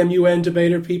league MUN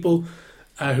debater people.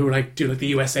 Who do like the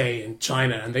USA and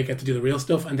China, and they get to do the real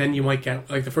stuff. And then you might get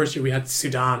like the first year we had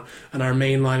Sudan, and our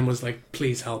main line was like,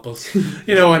 "Please help us,"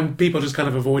 and people just kind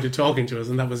of avoided talking to us,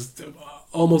 and that was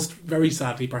almost very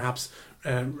sadly, perhaps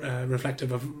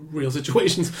reflective of real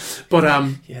situations. But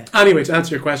anyway, to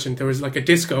answer your question, there was like a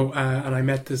disco, and I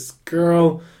met this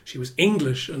girl. She was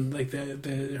English, and like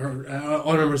all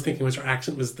I remember thinking was her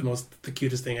accent was the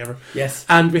cutest thing ever. Yes,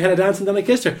 and we had a dance, and then I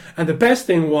kissed her. And the best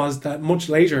thing was that much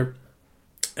later.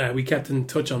 we kept in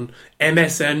touch on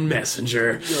MSN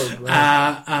Messenger. Oh,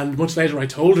 wow. And much later I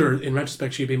told her, in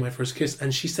retrospect, she'd be my first kiss,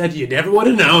 and she said, you never would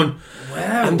have known.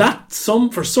 Wow. And that,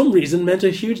 for some reason, meant a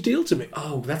huge deal to me.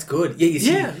 Oh, that's good. Yeah, you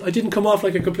see. Yeah, I didn't come off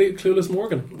like a complete clueless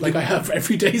Morgan, like I have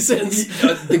every day since.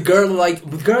 The girl I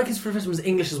kissed for first was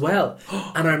English as well,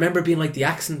 and I remember being like, the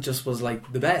accent just was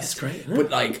like the best. That's great, isn't it?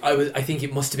 But like, I think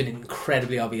it must have been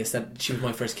incredibly obvious that she was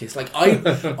my first kiss. Like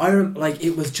like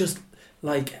it was just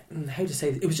like, how to say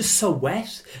it? It was just so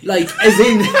wet, like as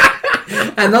in,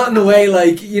 and not in the way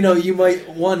like you might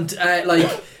want but like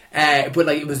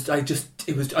it was like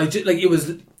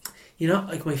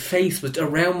my face was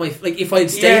around my, like if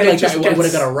I'd stayed like that, I would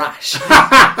have got a rash.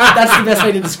 That's the best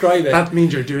way to describe it. That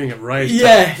means you're doing it right.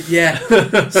 Yeah.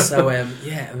 So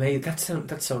amazing. That's so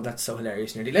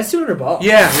hilarious, Nerdy. Let's do another ball.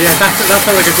 Yeah, that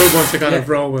sounds like a good one to kind of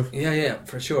roll with. Yeah,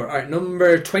 for sure. All right,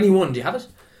 number 21. Do you have it?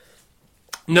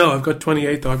 No, I've got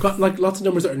 28 though. I've got like lots of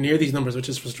numbers that are near these numbers, which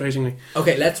is frustrating me.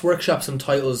 Okay, let's workshop some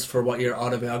titles for what your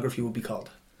autobiography would be called.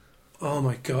 Oh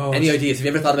my god! Any ideas? Have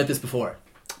you ever thought about this before?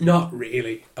 Not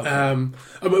really. Okay.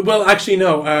 Well, actually,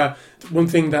 no. One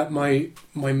thing that my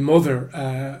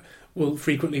mother will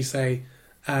frequently say,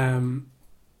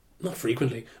 not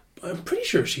frequently, I'm pretty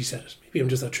sure she said it. Maybe I'm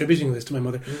just attributing this to my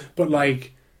mother. But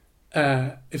like,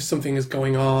 if something is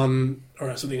going on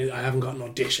or something, I haven't got an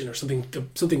audition or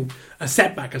something, a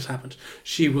setback has happened,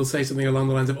 she will say something along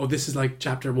the lines of, "Oh, this is like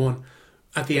chapter 1,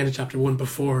 at the end of chapter 1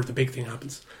 before the big thing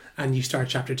happens." And you start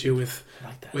chapter 2 with,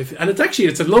 and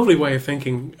it's a lovely way of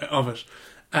thinking of it,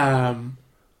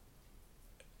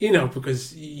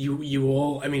 because you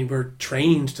all, I mean, we're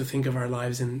trained to think of our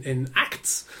lives in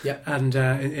acts, and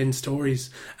in stories.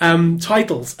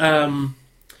 Titles.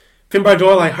 Finbarr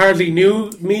Doyle, I hardly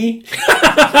knew me.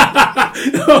 I'm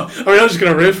just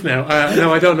going to riff now.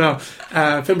 No, I don't know.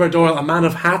 Finbarr Doyle, a man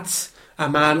of hats, a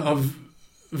man of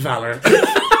valor.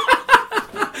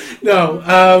 No.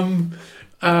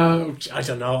 I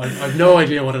don't know. I've no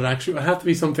idea what it actually. It have to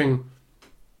be something.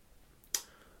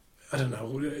 I don't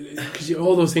know, because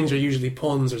all those things are usually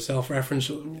puns or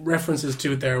references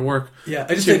to their work. Yeah,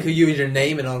 I just think you and your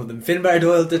name in all of them. Finbarr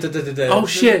Doyle. Oh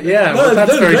shit! Yeah, well,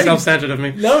 that's very self-centered of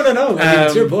me. No. I mean,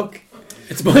 it's your book.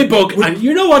 It's my book, and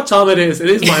you know what, Tom? It is. It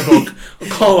is my book. I'll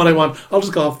call it what I want. I'll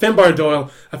just call it Finbarr Doyle,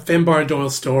 a Finbarr Doyle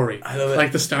story. I love it.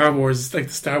 Like the Star Wars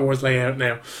layout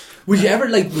now. Would you ever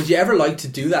like to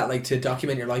do that, like to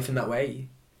document your life in that way?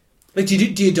 Like, do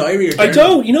you diary or journal? I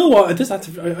don't. You know what?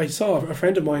 I saw a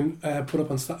friend of mine put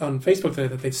up on Facebook today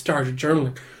that they've started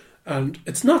journaling, and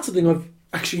it's not something I've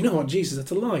actually. You know what? Jesus,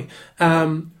 that's a lie.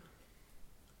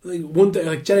 One day,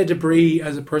 like Jenna Debris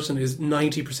as a person is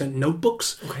 90%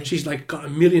 notebooks. Okay. She's like got a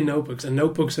million notebooks, and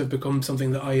notebooks have become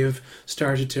something that I have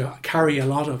started to carry a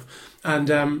lot of.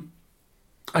 And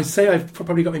I'd say I've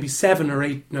probably got maybe 7 or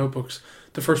 8 notebooks.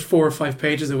 The first 4 or 5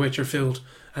 pages of which are filled,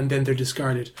 and then they're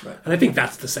discarded. Right. And I think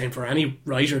that's the same for any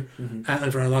writer,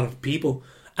 and for a lot of people.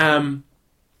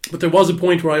 But there was a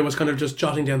point where I was kind of just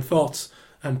jotting down thoughts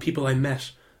and people I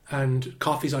met and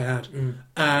coffees I had.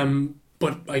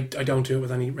 But I don't do it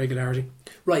with any regularity.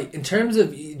 Right. In terms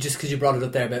of, just because you brought it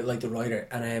up there about like the writer,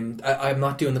 and I'm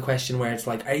not doing the question where it's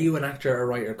like, are you an actor or a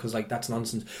writer? Because like that's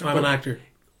nonsense. I'm an actor.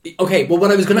 Okay, well,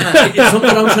 what I was going to ask, it's something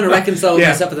that I'm trying to reconcile with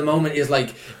myself at the moment is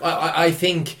like, I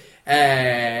think,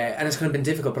 and it's kind of been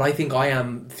difficult, but I think I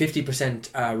am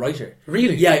 50% writer.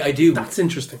 Really? Yeah, I do. That's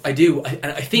interesting. I do. And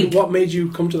I think... What made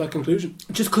you come to that conclusion?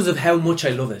 Just because of how much I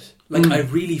love it. Like, I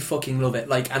really fucking love it.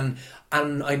 Like, and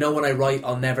I know when I write,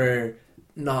 I'll never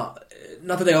not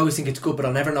that I always think it's good, but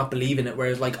I'll never not believe in it.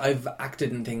 Whereas like I've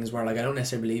acted in things where like I don't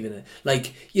necessarily believe in it.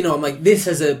 Like, you know, I'm like, this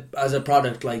as a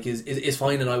product like is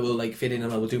fine, and I will like fit in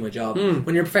and I will do my job.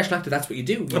 When you're a professional actor, that's what you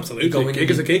do. Absolutely, you go in gig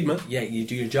is a gig, man. Yeah, you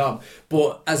do your job.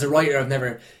 But as a writer, I've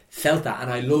never felt that, and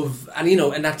I love, and you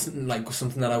know, and that's like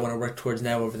something that I want to work towards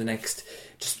now over the next,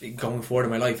 just going forward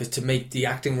in my life, is to make the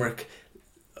acting work,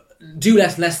 do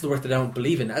less and less of the work that I don't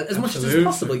believe in, as much as is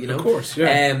possible, you know. Of course,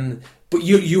 yeah. But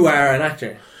you are an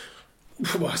actor.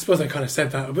 Well, I suppose I kind of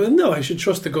said that, but no, I should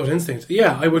trust the gut instinct.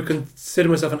 Yeah, I would consider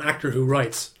myself an actor who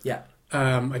writes. Yeah.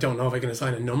 I don't know if I can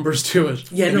assign numbers to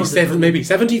it. Yeah, maybe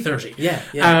 70-30. Yeah.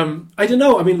 I don't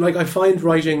know. I mean, like, I find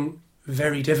writing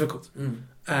very difficult.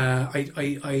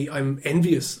 I'm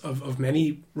envious of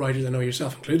many writers, I know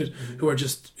yourself included, who are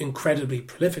just incredibly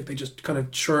prolific. They just kind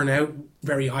of churn out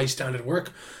very high standard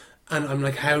work. And I'm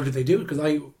like, how do they do it? Because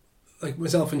like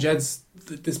myself and Jed's,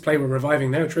 this play we're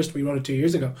reviving now, Trist, we wrote it 2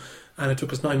 years ago, and it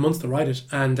took us 9 months to write it.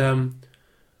 And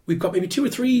we've got maybe 2 or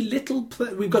 3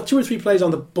 we've got 2 or 3 plays on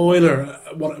the boiler,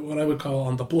 what I would call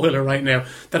on the boiler right now,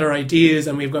 that are ideas,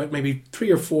 and we've got maybe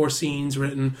 3 or 4 scenes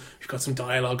written. We've got some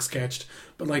dialogue sketched,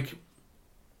 but like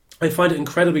I find it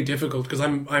incredibly difficult because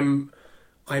I'm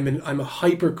a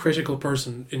hypercritical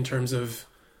person in terms of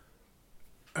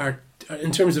art,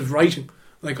 in terms of writing.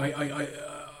 Like I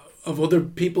of other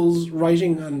people's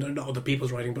writing, and not other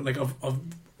people's writing, but like of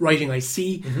writing I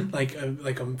see, like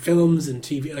on films and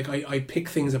TV. Like I pick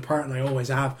things apart, and I always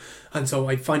have, and so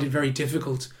I find it very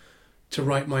difficult to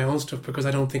write my own stuff because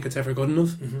I don't think it's ever good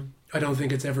enough. I don't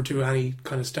think it's ever to any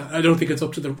kind of I don't think it's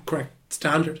up to the correct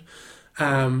standard.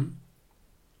 And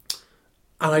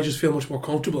I just feel much more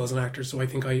comfortable as an actor. So I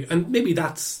think and maybe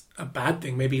that's a bad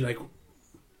thing. Maybe like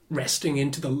resting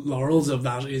into the laurels of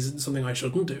that is something I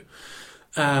shouldn't do.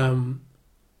 But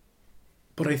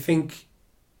I think,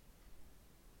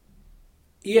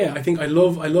 I think I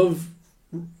love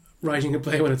writing a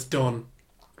play when it's done,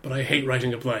 but I hate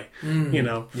writing a play, you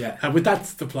know. Yeah. But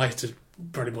that applies to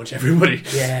pretty much everybody,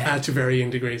 to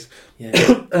varying degrees.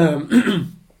 Yeah.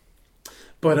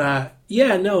 I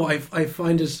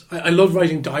find it. I love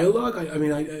writing dialogue.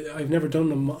 I've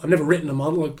never written a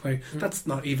monologue play. That's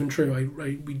not even true.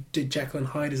 We did Jekyll and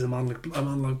Hyde as a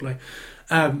monologue play.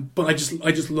 But I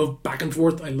just love back and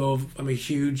forth. I'm a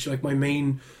huge, like, my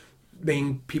main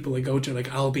people I go to,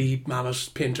 like Albee,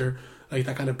 Mamet, Pinter, like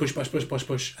that kind of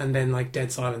push, and then like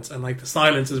dead silence, and like the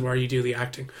silence is where you do the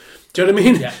acting. Do you know what I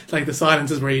mean? Yeah. Like the silence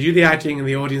is where you do the acting, and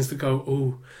the audience to go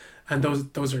ooh, and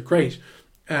those are great.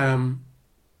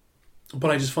 But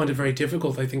I just find it very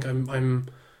difficult. I think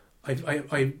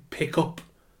I pick up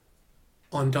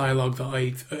on dialogue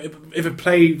that if a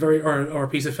play or a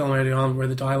piece of film early on where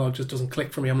the dialogue just doesn't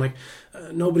click for me, I'm like,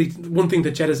 one thing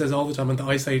that Jetta says all the time, and that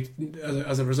I say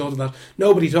as a result of that,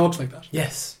 nobody talks like that.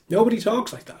 Yes. Nobody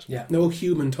talks like that. Yeah. No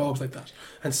human talks like that.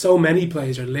 And so many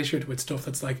plays are littered with stuff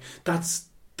that's like, that's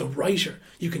the writer.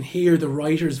 You can hear the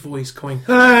writer's voice going,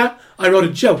 I wrote a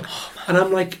joke. Oh, and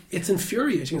I'm like, it's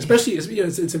infuriating. Especially,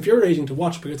 it's infuriating to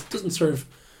watch because it doesn't serve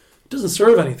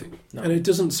anything. No. And it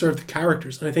doesn't serve the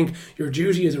characters. And I think your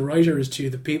duty as a writer is to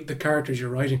the characters you're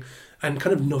writing, and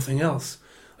kind of nothing else.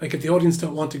 Like, if the audience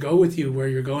don't want to go with you where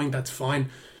you're going, that's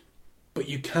fine. But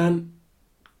you can't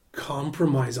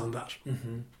compromise on that.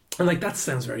 Mm-hmm. And like, that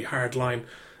sounds very hard line.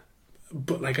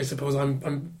 But like, I suppose I'm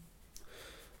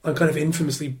kind of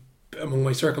infamously, among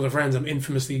my circle of friends, I'm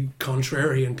infamously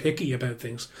contrary and picky about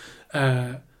things.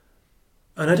 And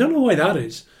I don't know why that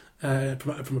is,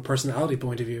 from a personality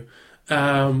point of view.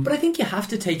 But I think you have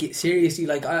to take it seriously.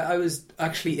 Like, I was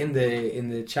actually in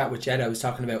the chat with Jed, I was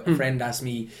talking about, a friend asked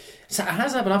me, it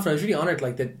has happened often, I was really honoured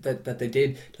like that they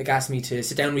did like ask me to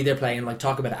sit down, read their play, and like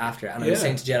talk about it after. And I was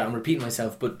saying to Jed, I'm repeating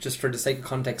myself, but just for the sake of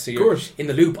context, so you're in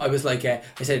the loop, I was like, I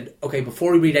said, okay,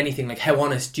 before we read anything, like, how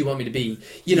honest do you want me to be?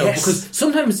 You know, because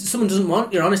sometimes someone doesn't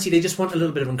want your honesty, they just want a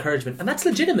little bit of encouragement, and that's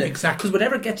legitimate. Exactly. Because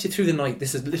whatever gets you through the night,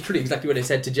 this is literally exactly what I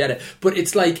said to Jed. But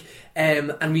it's like,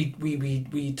 and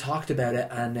we talked about it,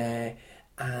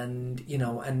 and you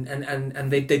know,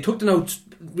 and they took the notes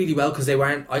really well, because they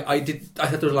weren't. I thought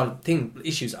there was a lot of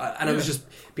issues, and I was just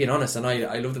being honest, and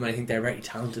I love them, and I think they're very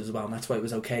talented as well, and that's why it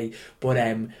was okay. But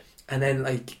and then,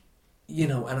 like, you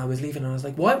know, and I was leaving, and I was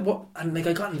like, what? And like,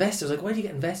 I got invested. I was like, why do you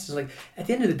get invested? Like, at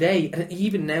the end of the day, and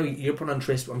even now, you're putting on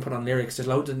Trist, I'm putting on lyrics. There's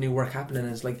loads of new work happening,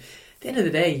 and it's like, at the end of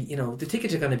the day, you know, the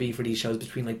tickets are going to be for these shows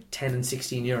between like €10 and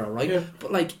 €16, right? Yeah.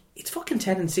 But like, it's fucking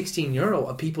 €10 and €16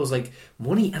 of people's like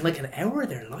money, and like an hour of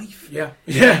their life. Yeah,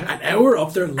 an hour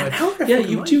of their life.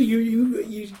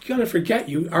 You kind of forget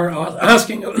you are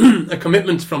asking a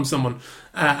commitment from someone,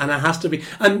 and it has to be.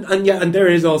 And there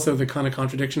is also the kind of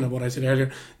contradiction of what I said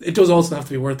earlier. It does also have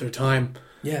to be worth their time.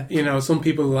 Yeah, you know, some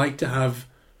people like to have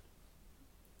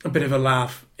a bit of a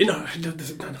laugh. You know,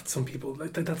 not some people.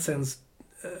 Like that sounds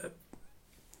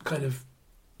kind of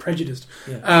prejudiced.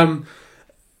 Yeah.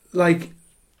 Like,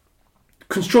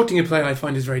 constructing a play, I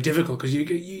find, is very difficult, because you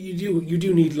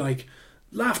do need like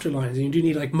laughter lines, and you do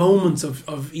need like moments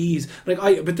of ease. Like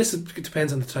but it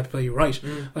depends on the type of play you write.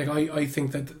 Like I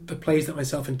think that the plays that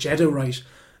myself and Jeddah write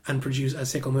and produce as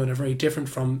Sickle Moon are very different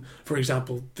from, for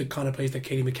example, the kind of plays that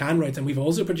Katie McCann writes. And we've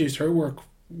also produced her work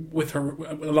with her,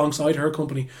 alongside her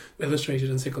company. Illustrated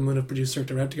and Sickle Moon have produced Cirque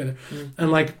de Rev together.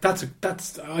 And like,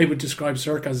 that's I would describe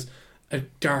Cirque as a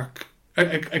dark,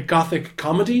 a gothic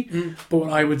comedy, but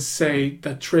I would say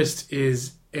that Trist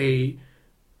is a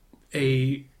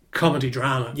comedy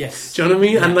drama. Yes. Do you know what I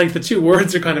mean? Yeah. And like, the two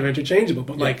words are kind of interchangeable,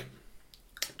 but like,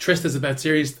 Trist is about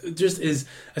just is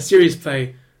a serious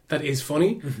play that is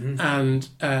funny, and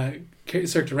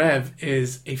Cirque de Rev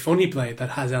is a funny play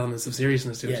that has elements of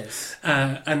seriousness to it. Yes.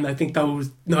 And I think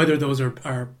neither of those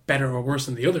are better or worse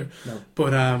than the other. No.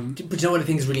 But you know what I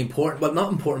think is really important? Well,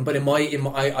 not important, but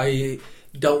I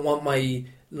don't want my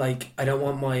like, I don't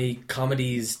want my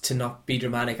comedies to not be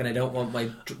dramatic, and I don't want my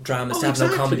dramas to have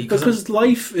no comedy. Because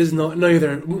life is not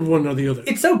neither one or the other.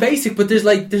 It's so basic, but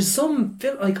there's some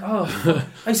like, I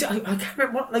can't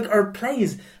remember what, like, or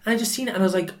plays, and I just seen it and I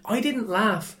was like, I didn't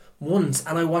laugh once,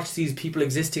 and I watched these people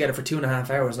exist together for 2.5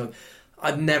 hours. Like,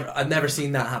 I've never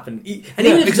seen that happen. And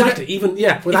yeah, even exactly.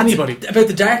 With anybody about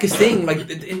the darkest thing, like,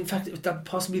 in fact, that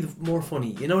possibly the more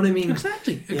funny. You know what I mean?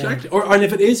 Exactly. Yeah. And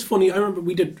if it is funny, I remember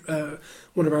we did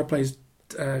one of our plays,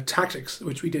 Tactics,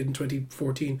 which we did in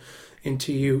 2014 in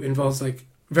TU. Involves, like,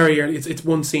 very early. It's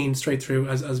one scene straight through,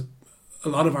 as a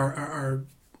lot of our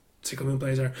Sickle Moon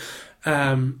plays are.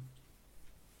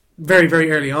 Very, very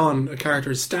early on, a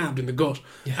character is stabbed in the gut,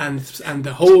 and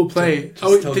the whole play.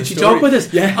 Did she talk with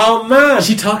us? Yeah. Oh man,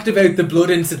 she talked about the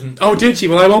blood incident. Oh, did she?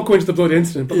 Well, I won't go into the blood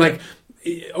incident, but like,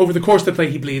 over the course of the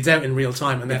play, he bleeds out in real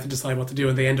time, and they have to decide what to do,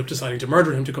 and they end up deciding to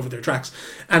murder him to cover their tracks.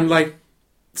 And like,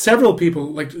 several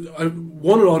people, like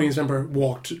one audience member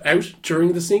walked out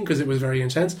during the scene because it was very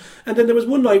intense, and then there was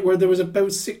one night where there was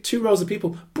about 2 rows of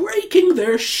people breaking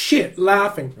their shit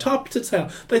laughing top to tail.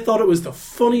 They thought it was the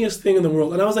funniest thing in the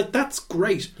world, and I was like, that's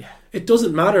great. Yeah. It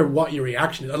doesn't matter what your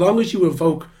reaction is, as long as you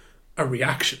evoke a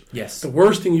reaction. Yes. The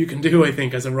worst thing you can do, I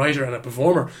think, as a writer and a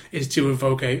performer is to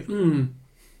evoke a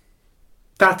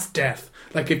that's death.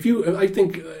 Like, if you, I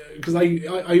think, because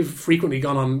I've frequently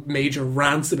gone on major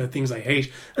rants about things I hate,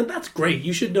 and that's great.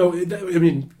 You should know. I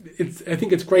mean, I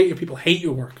think it's great if people hate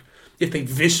your work. If they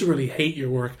viscerally hate your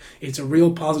work, it's a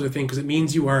real positive thing, because it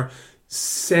means you are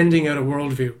sending out a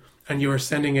worldview, and you are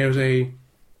sending out a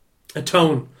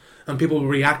tone, and people will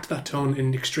react to that tone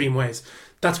in extreme ways.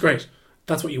 That's great.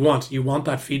 That's what you want. You want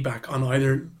that feedback on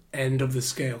either end of the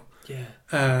scale.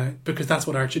 Yeah. Because that's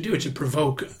what art should do. It should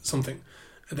provoke something.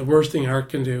 The worst thing art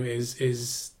can do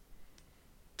is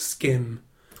skim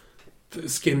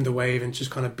the wave and just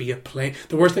kind of be a play.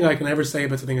 The worst thing I can ever say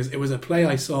about something is, it was a play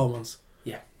I saw once.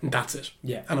 Yeah. And that's it.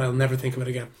 Yeah. And I'll never think of it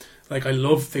again. Like, I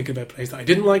love thinking about plays that I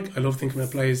didn't like. I love thinking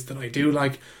about plays that I do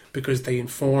like, because they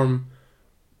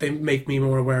make me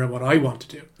more aware of what I want to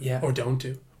do. Yeah. Or don't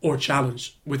do. Or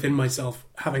challenge within myself,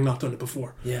 having not done it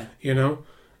before. Yeah. You know?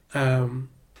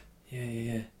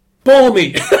 Yeah. Ball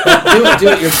me! do it.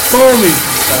 You're ball me!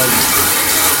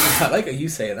 I like how you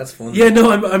say it. That's fun. Yeah,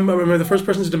 no, I'm the first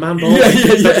person to demand balls.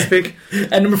 Yeah. Speak.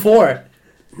 And number 4.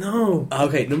 No.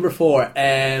 Okay, number 4.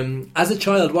 As a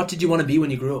child, what did you want to be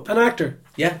when you grew up? An actor.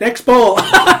 Yeah. Next ball.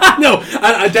 No,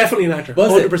 I definitely an actor.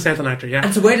 Was 100% an actor, yeah.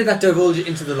 And so where did that divulge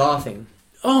into the law thing?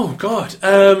 Oh, God.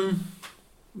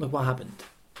 Like, what happened?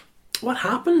 What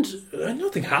happened?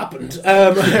 Nothing happened.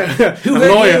 Who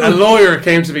a lawyer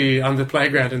came to me on the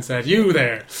playground and said, "You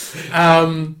there?"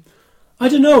 I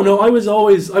don't know. No, I'm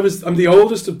the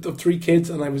oldest of 3 kids,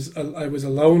 and I was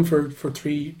alone for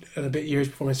 3 and a bit years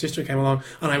before my sister came along,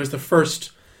 and I was the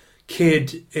first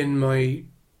kid in my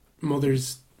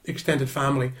mother's extended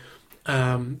family.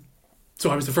 So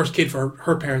I was the first kid for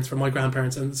her parents, for my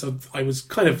grandparents, and so I was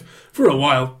kind of, for a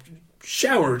while,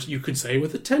 showered, you could say,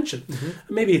 with attention.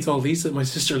 Mm-hmm. Maybe it's all Lisa, my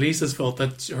sister Lisa's fault,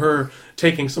 that her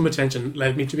taking some attention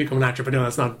led me to become an actor, but no,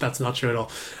 that's not true at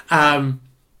all. And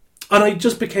I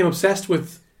just became obsessed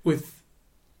with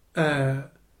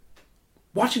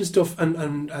watching stuff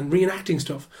and reenacting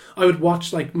stuff. I would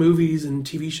watch, like, movies and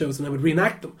TV shows, and I would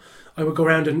reenact them. I would go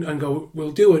around and go,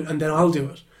 "We'll do it," and then I'll do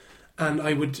it. And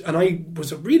I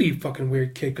was a really fucking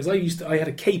weird kid, because I had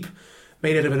a cape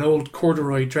made out of an old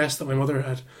corduroy dress that my mother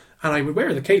had, and I would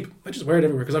wear the cape. I just wear it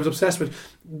everywhere because I was obsessed with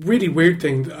really weird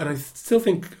thing. And I still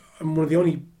think I'm one of the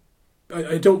only.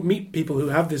 I don't meet people who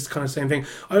have this kind of same thing.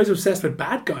 I was obsessed with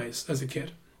bad guys as a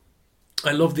kid.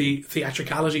 I love the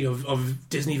theatricality of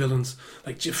Disney villains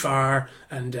like Jafar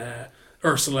and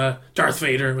Ursula. Darth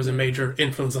Vader was a major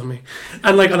influence on me,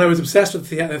 and I was obsessed with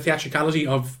the theatricality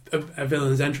of a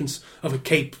villain's entrance, of a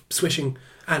cape swishing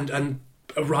and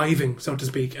arriving, so to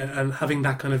speak, and having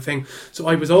that kind of thing. So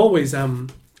I was always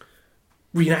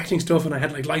reenacting stuff, and I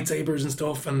had, like, lightsabers and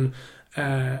stuff, and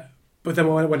but then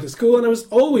when I went to school, and I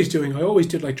always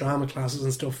did, like, drama classes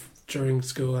and stuff during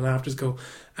school and after school,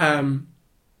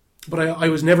 but I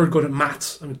was never good at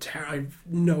maths. I've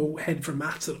no head for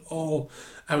maths at all,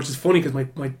 which is funny, because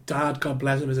my dad, God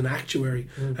bless him, is an actuary,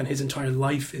 and his entire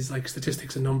life is, like,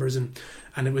 statistics and numbers, and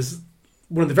it was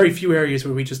one of the very few areas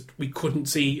where we couldn't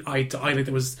see eye to eye. Like,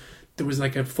 there was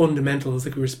like a fundamental, it's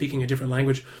like we were speaking a different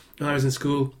language. When I was in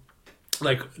school,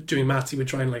 like, doing maths, he would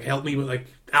try and, like, help me with, like,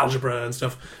 algebra and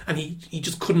stuff, and he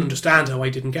just couldn't understand how I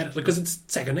didn't get it, because it's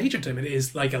second nature to him. It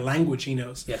is like a language he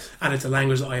knows. Yes. And it's a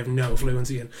language that I have no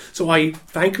fluency in. So I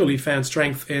thankfully found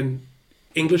strength in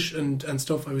English and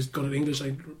stuff. I was good at English.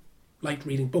 I liked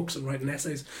reading books and writing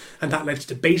essays, and that led to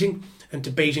debating, and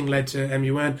debating led to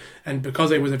MUN, and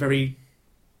because I was a very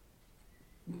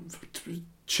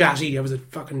chatty, I was a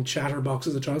fucking chatterbox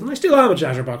as a child, and I still am a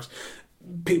chatterbox.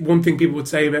 One thing people would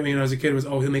say about me when I was a kid was,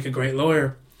 "Oh, he'll make a great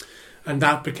lawyer." And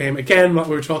that became, again, what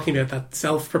we were talking about, that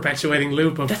self-perpetuating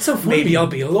loop of, that's so funny. Maybe I'll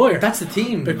be a lawyer. That's the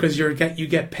theme. Because you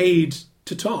get paid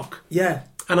to talk. Yeah.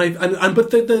 But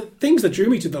the things that drew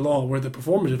me to the law were the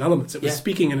performative elements. It was Yeah.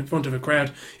 speaking in front of a crowd.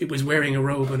 It was wearing a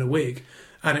robe and a wig.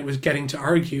 And it was getting to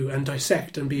argue and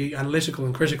dissect and be analytical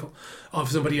and critical of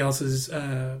somebody else's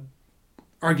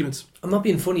arguments. I'm not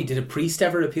being funny. Did a priest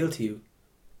ever appeal to you?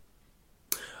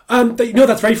 No,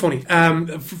 that's very funny.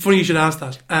 Funny you should ask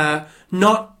that.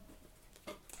 Not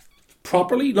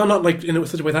properly, not like in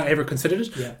such a way that I ever considered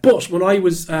it. Yeah. But when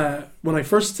I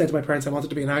first said to my parents I wanted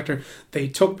to be an actor, they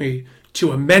took me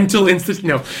to a mental institute.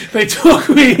 No, they took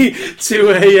me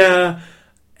to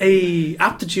a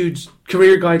aptitude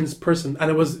career guidance person, and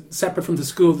it was separate from the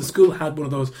school. The school had one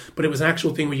of those, but it was an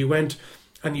actual thing where you went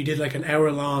and you did like an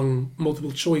hour-long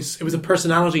multiple choice. It was a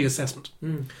personality assessment,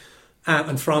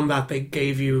 and from that they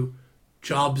gave you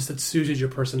jobs that suited your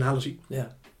personality. Yeah.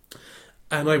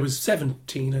 And I was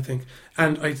 17, I think.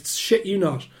 And I shit you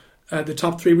not, the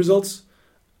top 3 results: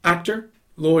 actor,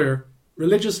 lawyer,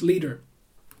 religious leader,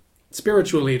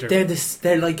 spiritual leader.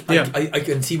 They're like, Yeah. I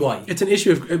can see why. It's an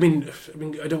issue of, I mean,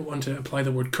 I don't want to apply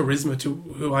the word charisma to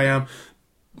who I am.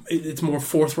 It's more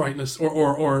forthrightness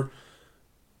or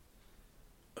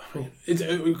I mean, it's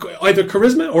either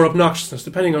charisma or obnoxiousness,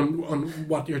 depending on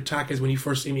what your tack is when you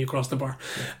first see me across the bar.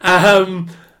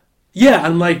 Yeah,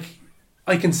 and like,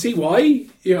 I can see why.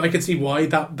 I can see why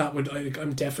that would.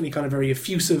 I'm definitely kind of very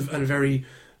effusive and very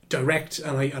direct,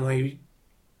 and I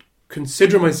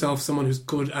consider myself someone who's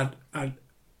good at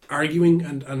arguing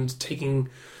and taking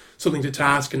something to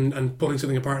task and pulling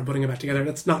something apart and putting it back together.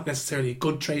 That's not necessarily a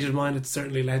good trait of mine. It's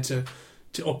certainly led to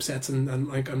upsets, and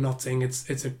like, I'm not saying it's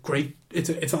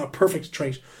not a perfect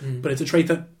trait, but it's a trait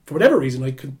that for whatever reason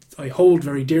I hold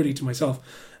very dearly to myself.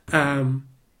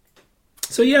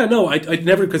 So yeah, no, I'd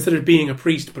never considered being a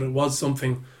priest, but it was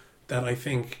something that I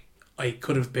think I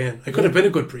could have been. I could have been a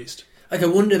good priest. Like, I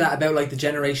wonder that about like the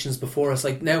generations before us.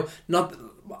 Like now, not.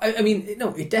 I mean,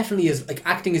 no, it definitely is. Like,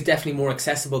 acting is definitely more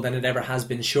accessible than it ever has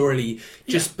been. Surely,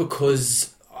 just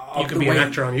because you can be an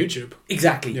actor on YouTube.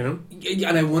 Exactly. You know?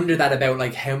 And I wonder that about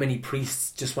like how many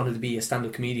priests just wanted to be a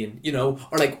stand-up comedian, or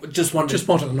like just wanted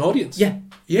an audience.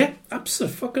 Yeah,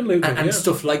 absolutely. And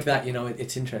stuff like that.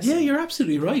 It's interesting. Yeah, you're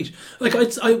absolutely right. Like,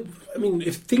 I mean,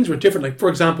 if things were different, like for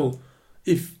example,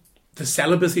 if the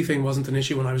celibacy thing wasn't an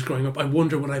issue when I was growing up, I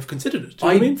wonder would I have considered it. Do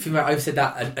you know what I mean? I've said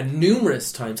that a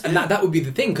numerous times, and that would be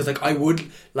the thing, because like I would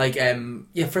like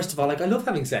first of all, like, I love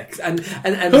having sex, and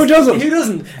who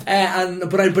doesn't?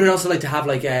 But I'd also like to have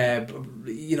like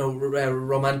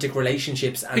romantic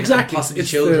relationships and possibly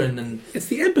children, it's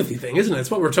the empathy thing, isn't it? It's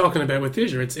what we're talking about with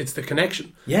theatre. It's the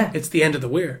connection. Yeah, it's the end of the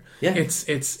weir. Yeah,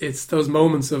 it's those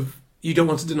moments of, you don't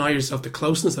want to deny yourself the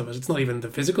closeness of it. It's not even the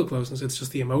physical closeness. It's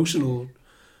just the emotional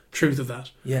truth of that.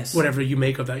 Yes. Whatever you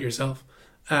make of that yourself.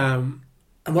 And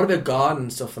what about God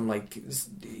and stuff? And like,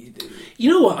 you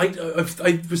know what?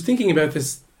 I was thinking about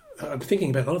this. I've been thinking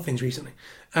about a lot of things recently.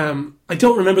 I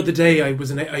don't remember the day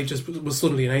I just was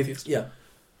suddenly an atheist. Yeah.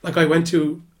 Like, I went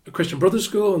to a Christian Brothers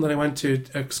school, and then I went to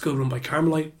a school run by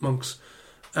Carmelite monks.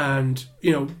 And,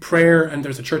 prayer, and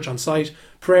there's a church on site.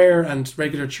 Prayer and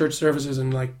regular church services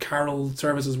and like carol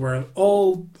services were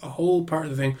all a whole part of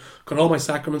the thing. Got all my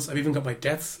sacraments. I've even got my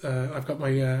deaths. I've got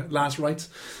my last rites.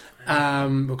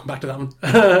 We'll come back to that one.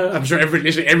 I'm sure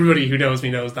everybody who knows me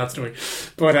knows that story.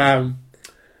 But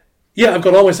yeah, I've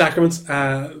got all my sacraments.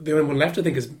 The only one left, I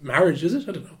think, is marriage. Is it?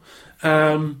 I don't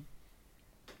know.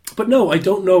 But no, I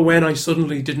don't know when I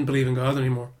suddenly didn't believe in God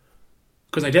anymore.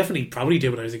 Because I definitely probably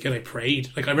did when I was a kid. I prayed.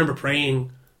 Like, I remember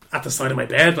praying at the side of my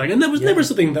bed, like, and that was never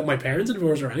something that my parents had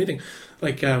forced or anything.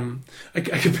 Like, I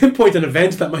could pinpoint an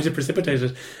event that might have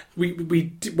precipitated.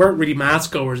 We weren't really mass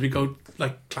goers. We go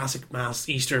like classic mass,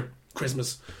 Easter,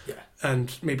 Christmas,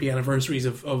 and maybe anniversaries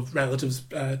of relatives'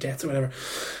 deaths or whatever,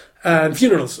 and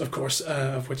funerals, of course,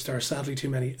 of which there are sadly too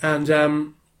many.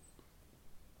 And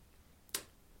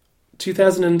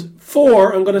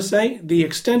 2004, I'm going to say, the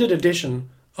extended edition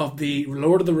of the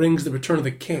Lord of the Rings: The Return of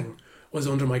the King was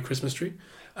under my Christmas tree.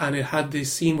 And it had the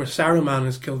scene where Saruman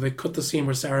is killed. They cut the scene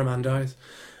where Saruman dies.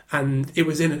 And it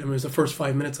was in it. And it was the first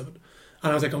 5 minutes of it.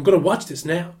 And I was like, I'm going to watch this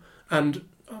now. And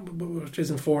it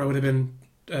isn't 4. I would have been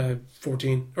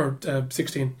 14 or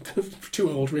 16. Too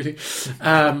old, really.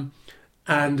 And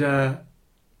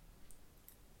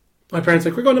My parents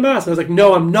were like, we're going to Mass. And I was like,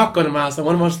 no, I'm not going to Mass. I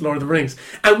want to watch The Lord of the Rings.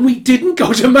 And we didn't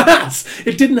go to Mass.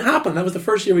 It didn't happen. That was the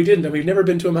first year we didn't. And we've never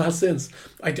been to a Mass since.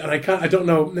 I don't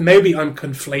know. Maybe I'm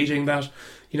conflating that.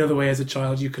 You know the way as a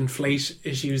child you conflate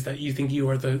issues that you think you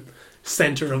are the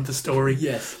centre of the story.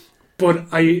 Yes. But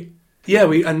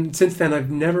and since then I've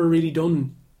never really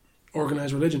done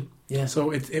organised religion. Yeah.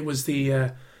 So it was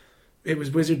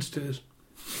Wizards did it.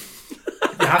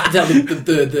 You have to tell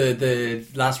the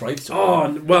last rites.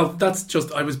 Oh well, that's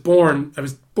just I was born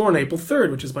April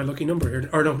 3rd, which is my lucky number here.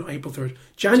 Or no, not April 3rd,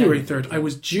 January 3rd. I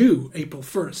was due April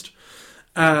 1st.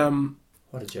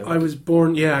 What a joke! I was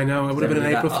born. Yeah, I know. I would have been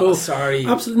an April Fool. Oh, sorry.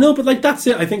 Absolutely no, but like that's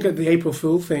it. I think the April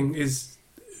Fool thing is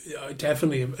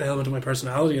definitely an element of my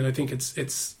personality, and I think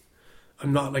it's.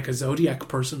 I'm not like a zodiac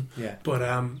person. Yeah. But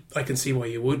I can see why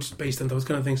you would, based on those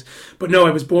kind of things. But no,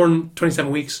 I was born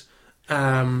 27 weeks,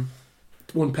 1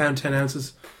 pound 10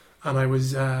 ounces, and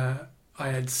I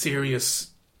had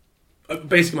serious.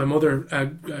 Basically, my mother,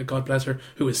 God bless her,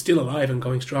 who is still alive and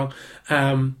going strong.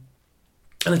 And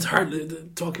it's hard to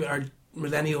talk about our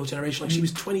millennial generation. Like she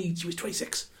was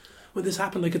 26 when this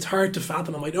happened. Like it's hard to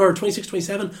fathom. Or 26,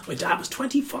 27. My dad was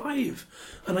 25,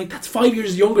 and like that's 5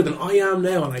 years younger than I am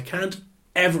now, and I can't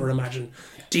ever imagine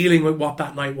dealing with what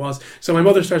that night was. So my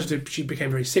mother she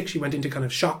became very sick. She went into kind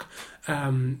of shock,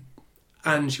 and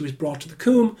she was brought to the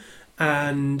Coombe,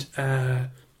 and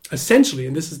essentially,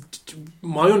 and this is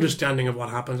my understanding of what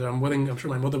happened, and I'm sure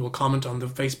my mother will comment on the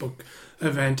Facebook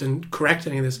event and correct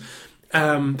any of this.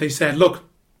 They said, look,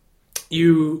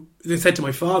 they said to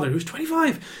my father, who's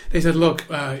 25, they said, look,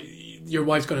 your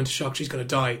wife's gone into shock, she's going to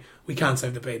die, we can't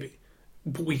save the baby,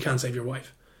 but we can't save your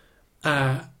wife.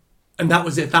 And that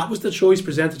was it. That was the choice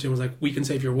presented to him, was like, we can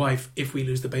save your wife if we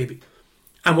lose the baby.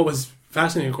 And what was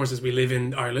fascinating, of course, is we live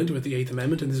in Ireland with the 8th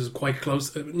Amendment, and this was quite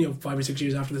close, 5 or 6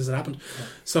 years after this had happened. Yeah.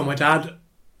 So my dad,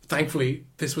 thankfully,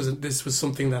 this was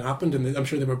something that happened, and I'm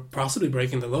sure they were possibly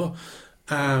breaking the law,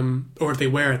 or if they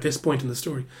were at this point in the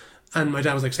story. And my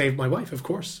dad was like, save my wife, of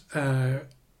course.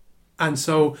 And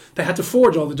so they had to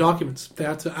forge all the documents. They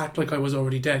had to act like I was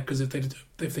already dead, because if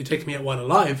they'd taken me out while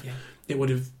alive, it would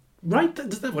have,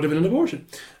 that would have been an abortion.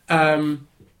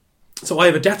 So I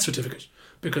have a death certificate,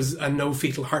 and no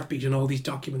fetal heartbeat in all these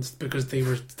documents, because they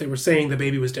were saying the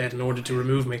baby was dead in order to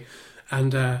remove me.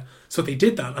 And so they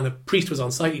did that, and a priest was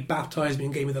on site. He baptised me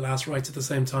and gave me the last rites at the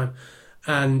same time.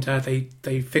 And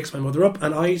they fixed my mother up,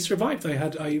 and I survived.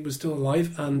 I was still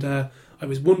alive, and I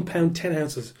was 1 pound 10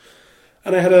 ounces,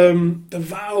 and I had the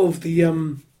valve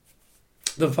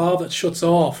that shuts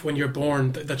off when you're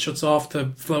born, that shuts off the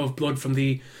flow of blood from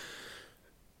the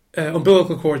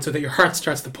umbilical cord, so that your heart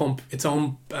starts to pump its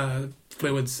own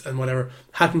fluids and whatever,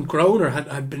 hadn't grown, or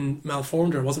had been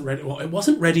malformed, or wasn't ready. Well, it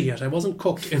wasn't ready yet. I wasn't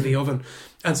cooked in the oven,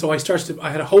 and so I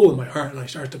had a hole in my heart, and I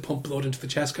started to pump blood into the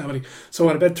chest cavity. So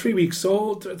at about 3 weeks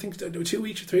old, I think 2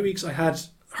 weeks or 3 weeks, I had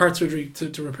heart surgery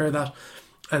to repair that,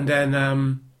 and then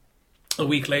a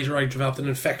week later I developed an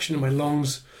infection in my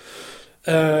lungs,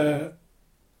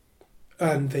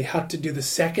 and they had to do the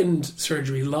second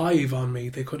surgery live on me.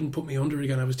 They couldn't put me under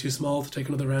again. I was too small to take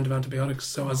another round of antibiotics.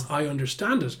 So as I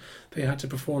understand it, they had to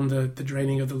perform the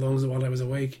draining of the lungs while I was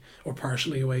awake, or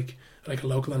partially awake, like a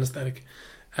local anaesthetic.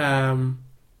 And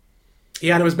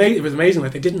it was amazing.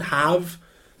 Like, they didn't have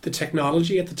the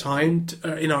technology at the time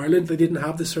in Ireland. They didn't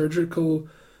have the surgical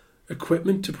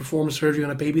equipment to perform a surgery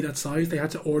on a baby that size. They had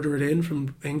to order it in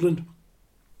from England.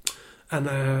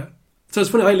 And so it's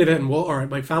funny, I live out in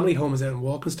my family home is out in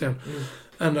Walkinstown,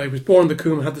 and I was born in the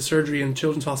Coombe, had the surgery in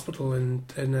Children's Hospital in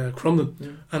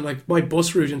Crumlin, and like my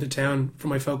bus route into town for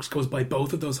my folks goes by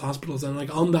both of those hospitals, and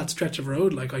like on that stretch of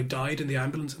road, like I died in the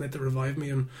ambulance and they had to revive me,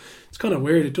 and it's kind of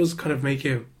weird. It does kind of make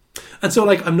you, and so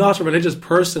like I'm not a religious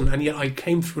person, and yet I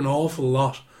came through an awful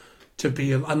lot to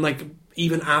be, and like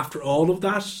even after all of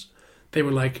that, they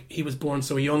were like, he was born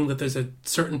so young that there's a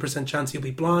certain % chance he'll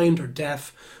be blind or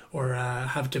deaf, or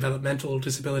have developmental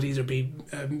disabilities, or be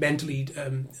mentally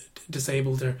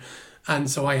disabled. And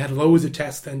so I had loads of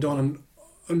tests then done,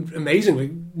 and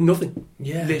amazingly, nothing.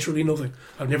 Yeah. Literally nothing.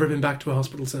 I've never been back to a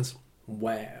hospital since.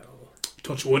 Wow.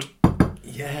 Touch wood.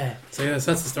 Yeah. So yeah, that's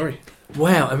the story.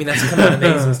 Wow, I mean, that's kind of an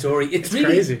amazing story. It's really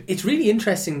crazy. It's really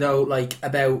interesting, though, like,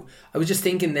 about, I was just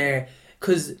thinking there,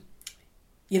 because,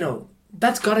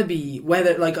 that's got to be,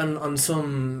 whether, like, on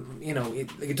some,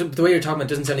 the way you're talking about it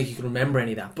doesn't sound like you can remember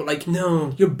any of that, but, like,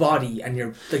 no, your body and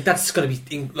your, like, that's got to be,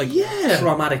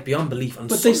 traumatic beyond belief.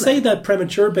 But they say that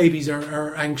premature babies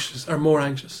are more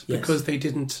anxious, because they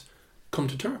didn't come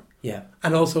to term. Yeah.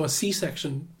 And also a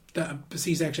C-section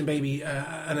baby,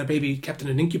 and a baby kept in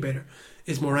an incubator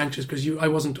is more anxious because I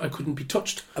couldn't be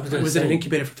touched. I was in an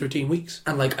incubator for 13 weeks.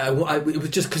 And like, it was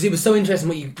just because it was so interesting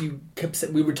what you kept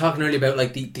saying. We were talking earlier about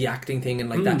like the acting thing and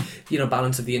like that, you know,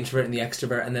 balance of the introvert and the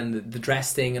extrovert, and then the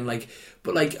dress thing, and like,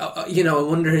 but like, you know, I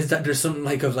wonder is that there's something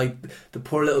like of like the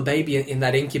poor little baby in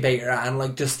that incubator, and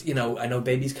like just, you know, I know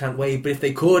babies can't wait, but if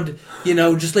they could, you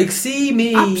know, just like see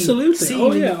me.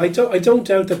 Absolutely. Yeah, I don't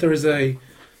doubt that there is a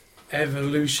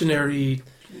evolutionary.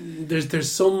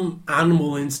 There's some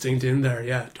animal instinct in there,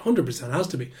 100% has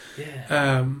to be.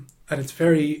 And it's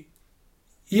very,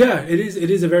 it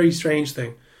is a very strange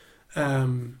thing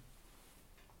to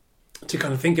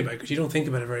kind of think about, because you don't think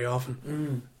about it very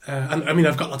often. And I mean,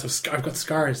 I've got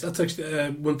scars. That's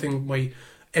actually one thing.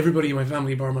 Everybody in my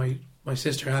family, bar my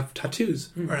sister, have tattoos,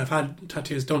 or have had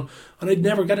tattoos done, and I'd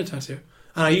never get a tattoo.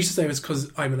 And I used to say it was because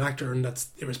I'm an actor and that's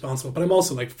irresponsible. But I'm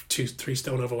also like 2-3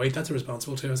 stone overweight. That's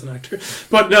irresponsible too as an actor.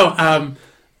 But no,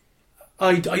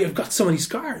 I've got so many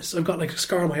scars. I've got like a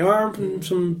scar on my arm from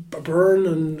some burn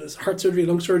and heart surgery,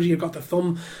 lung surgery. I've got the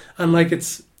thumb. And like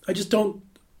it's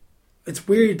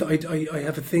weird that I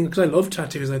have a thing, because I love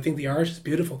tattoos. I think the art is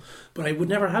beautiful. But I would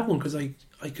never have one because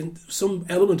some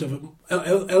element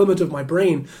of my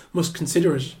brain must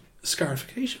consider it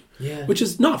scarification, which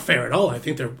is not fair at all. I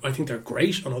think they're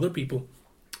great on other people,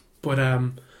 but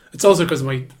it's also because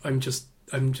I'm just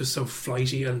so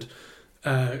flighty and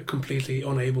completely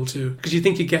unable to. Because you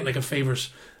think you get like a favourite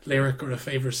lyric or a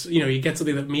favourite, you know, you get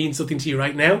something that means something to you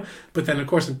right now, but then of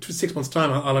course in 6 months'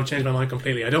 time I'll have changed my mind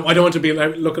completely. I don't want to be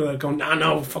like looking at it going,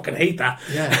 no, fucking hate that.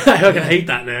 I fucking hate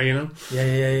that now, you know.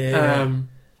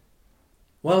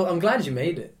 Well, I'm glad you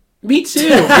made it. Me too.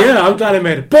 Yeah, I'm glad I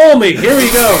made it. Ball me. Here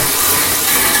we go.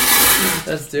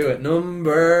 Let's do it.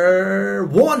 Number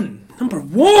one.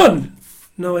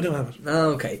 No, I don't have it.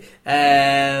 Okay.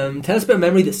 Tell us about a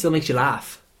memory that still makes you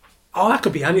laugh. Oh, that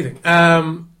could be anything. A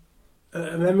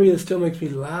memory that still makes me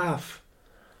laugh.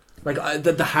 Like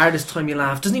the hardest time you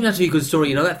laughed. Doesn't even have to be a good story.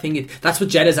 You know that thing. That's what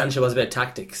Jedda's answer was about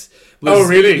tactics. Oh,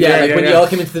 really? Yeah. When you all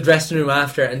came into the dressing room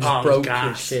after and just broke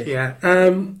your shit. Yeah.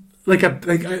 Like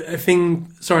a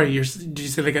thing. Sorry, did you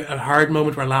say like a hard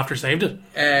moment where laughter saved it?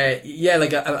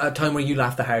 Like a time where you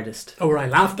laughed the hardest. Oh, where I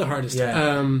laughed the hardest.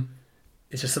 Yeah.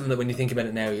 It's just something that when you think about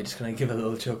it now, you just kind of give a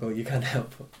little chuckle. You can't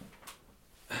help it.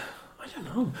 I don't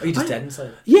know. Are you just dead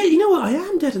inside? Yeah, you know what? I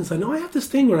am dead inside. No, I have this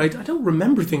thing where I don't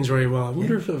remember things very well. I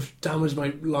wonder if I've damaged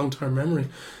my long-term memory.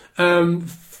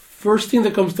 First thing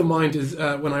that comes to mind is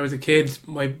when I was a kid,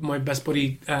 my best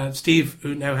buddy Steve,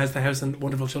 who now has the house and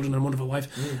wonderful children and a wonderful wife,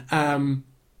 I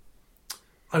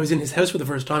was in his house for the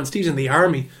first time. Steve's in the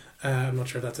army. I'm not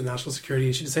sure if that's a national security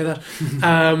issue to say that.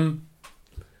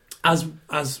 As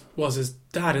was his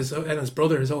dad and his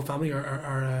brother, his whole family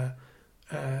are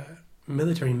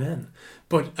military men.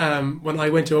 But when I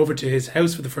went over to his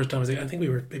house for the first time, I think we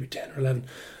were maybe 10 or 11,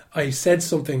 I said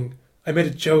something, I made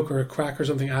a joke or a crack or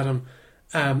something at him,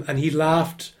 and he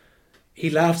laughed. He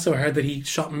laughed so hard that he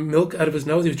shot milk out of his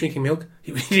nose. He was drinking milk.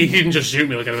 He didn't just shoot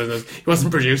milk out of his nose. He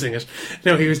wasn't producing it.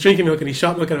 No, he was drinking milk and he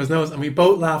shot milk out of his nose. And we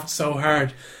both laughed so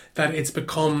hard that it's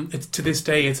to this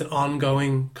day, it's an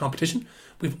ongoing competition.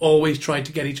 We've always tried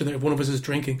to get each other, if one of us is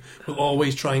drinking, we'll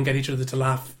always try and get each other to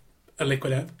laugh a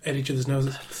liquid out at each other's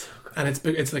noses. So and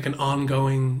it's like an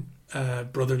ongoing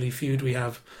brotherly feud we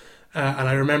have. And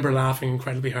I remember laughing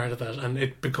incredibly hard at that and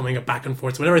it becoming a back and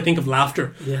forth. So whenever I think of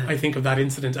laughter, I think of that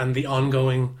incident and the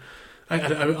ongoing...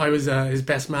 I was his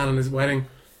best man in his wedding.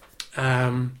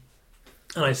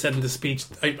 And I said in the speech,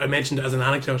 I mentioned it as an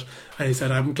anecdote, and he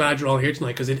said, I'm glad you're all here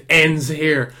tonight because it ends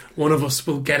here. One of us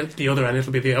will get it, the other, and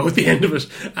it'll be the O at the end of it.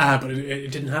 But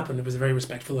it didn't happen. It was a very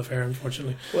respectful affair,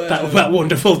 unfortunately. Well, that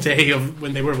wonderful day of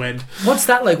when they were wed. What's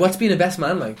that like? What's being a best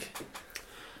man like?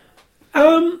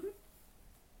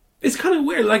 It's kind of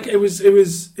weird. Like it was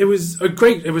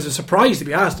a surprise to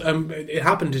be asked. It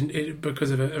happened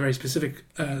because of a very specific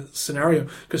scenario.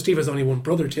 Because Steve has only one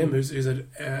brother, Tim, who's an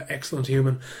excellent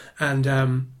human, and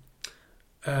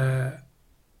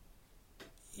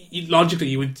logically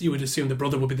you would assume the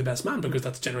brother would be the best man because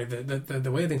that's generally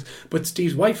the way of things. But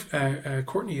Steve's wife,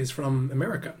 Courtney, is from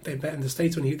America. They met in the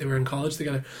States when they were in college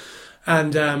together,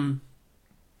 and.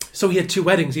 So he had two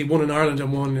weddings. He had one in Ireland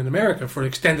and one in America for an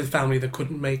extended family that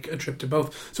couldn't make a trip to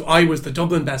both. So I was the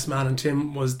Dublin best man and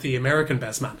Tim was the American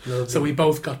best man. Lovely. So we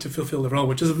both got to fulfil the role,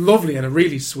 which is lovely and a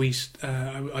really sweet.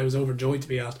 I was overjoyed to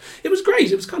be asked. It was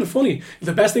great. It was kind of funny.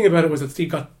 The best thing about it was that Steve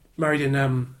got married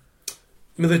in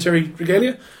military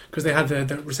regalia because they had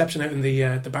the reception out in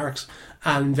the barracks,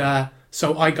 and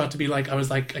So I got to be like,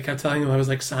 I kept telling him I was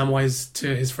like Samwise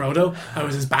to his Frodo. I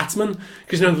was his batsman.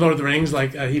 Because you know, the Lord of the Rings,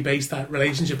 like, he based that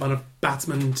relationship on a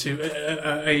batsman to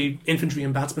a infantry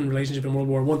and batsman relationship in World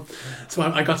War One. So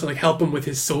I got to like help him with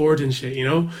his sword and shit, you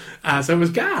know? So it was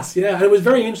gas, yeah. And it was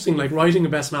very interesting. Like, writing a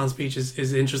best man speech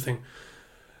is interesting.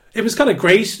 It was kind of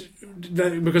great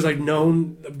because I've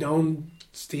known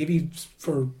Stevie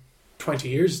for 20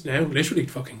 years now, literally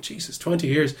fucking Jesus, 20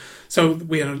 years. So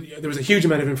there was a huge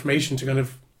amount of information to kind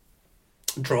of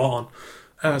draw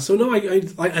on. So no, I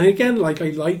and again, like I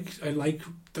like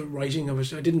the writing of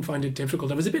it. I didn't find it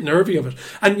difficult. I was a bit nervy of it.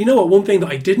 And you know what? One thing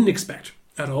that I didn't expect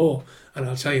at all, and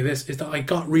I'll tell you this, is that I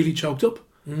got really choked up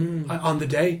on the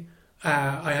day.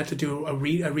 I had to do a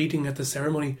reading at the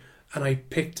ceremony, and I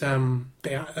picked one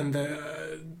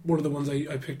of the ones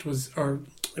I picked was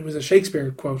a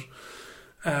Shakespeare quote.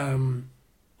 And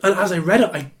as I read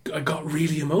it, I got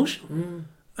really emotional,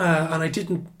 and I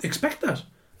didn't expect that.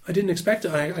 I kind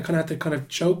of had to kind of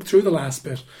choke through the last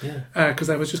bit,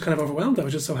 because I was just kind of overwhelmed. I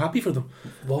was just so happy for them.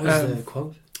 What was the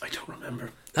quote? I don't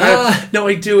remember. No,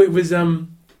 I do. It was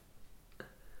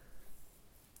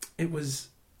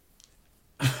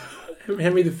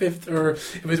Henry V, or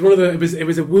it was one of the. It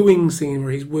was a wooing scene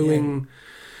where he's wooing.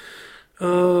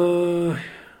 I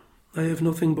have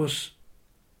nothing but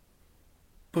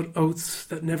oaths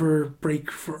that never break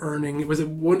for earning. It was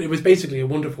basically a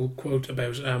wonderful quote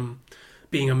about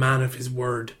being a man of his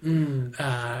word.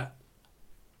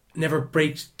 Never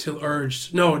break till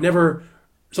urged. No, never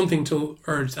something till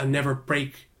urged, and never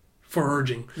break for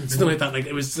urging. Something like that. Like,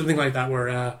 it was something like that where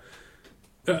a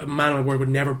man of my word would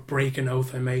never break an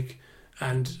oath I make.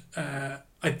 And I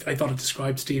thought it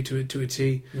described Steve to a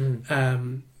T.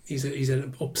 He's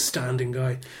an upstanding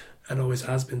guy, and always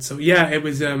has been. So yeah, it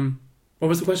was. What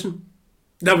was the question?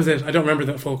 That was it. I don't remember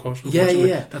that full quote.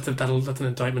 Yeah. That's an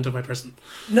indictment of my person.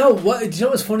 No, do you know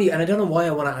what's funny? And I don't know why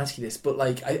I want to ask you this, but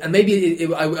like, I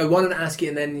wanted to ask you,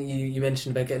 and then you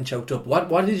mentioned about getting choked up.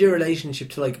 What is your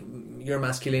relationship to like your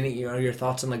masculinity, or your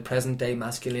thoughts on like present day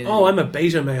masculinity? Oh, I'm a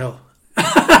beta male.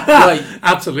 Right.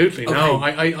 Absolutely. Okay. No,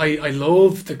 I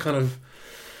love the kind of.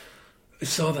 I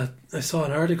saw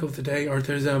an article today, or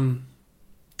there's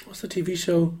what's the TV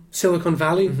show Silicon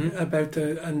Valley about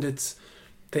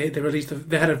they released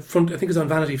they had a front, I think it was on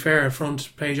Vanity Fair, a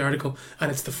front page article, and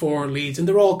it's the 4 leads, and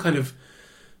they're all kind of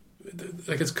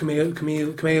like, it's Camille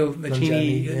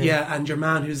Nacini, yeah, and your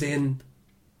man who's in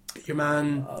I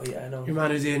know your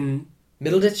man who's in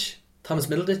Middleditch. Thomas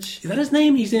Middleditch. Is that his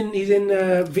name? He's in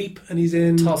Veep, and he's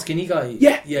in tall skinny guy.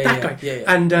 That guy. Yeah.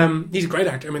 And he's a great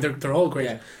actor. I mean, they're all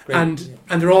great. Great. And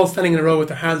they're all standing in a row with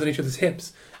their hands on each other's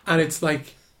hips, and it's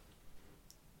like.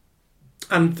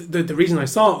 And the reason I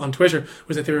saw it on Twitter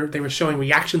was that they were showing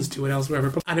reactions to it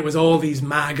elsewhere, and it was all these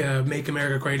MAGA, Make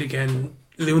America Great Again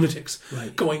lunatics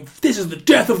going, "This is the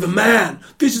death of the man.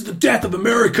 This is the death of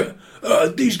America.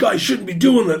 These guys shouldn't be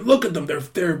doing it. Look at them.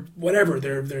 They're whatever.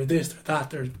 They're this. They're that.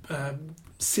 They're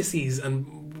sissies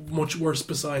and much worse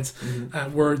besides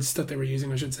words that they were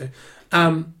using, I should say."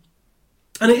 And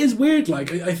it is weird.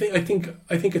 Like, I think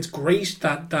it's great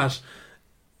that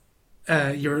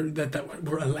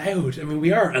we're allowed. I mean,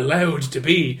 we are allowed to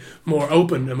be more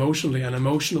open emotionally, and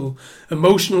emotional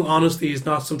honesty is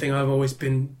not something I've always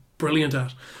been brilliant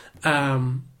at.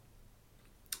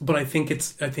 But I think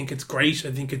it's great.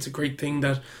 I think it's a great thing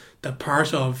that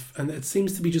part of, and it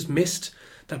seems to be just missed,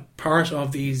 that part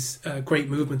of these great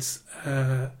movements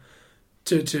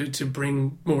to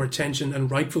bring more attention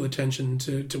and rightful attention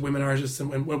to women artists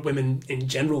and women in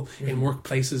general in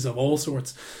workplaces of all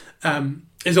sorts,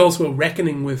 is also a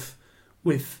reckoning with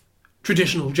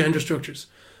traditional gender structures,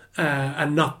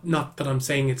 and not that I'm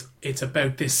saying it's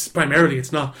about this primarily.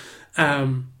 It's not,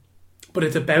 but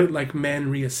it's about like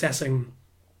men reassessing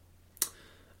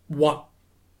what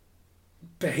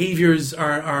behaviors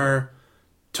are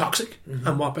toxic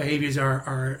and what behaviors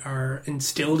are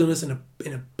instilled in us in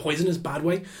a poisonous bad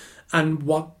way, and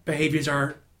what behaviors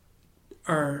are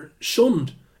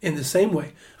shunned in the same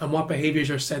way, and what behaviors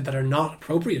are said that are not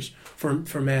appropriate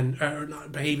for men, or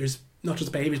not behaviors, not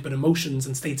just behaviors but emotions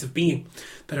and states of being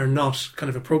that are not kind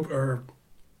of appropriate or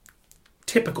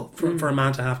typical for a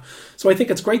man to have. So I think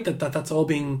it's great that that's all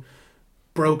being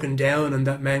broken down, and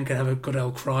that men can have a good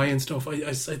old cry and stuff.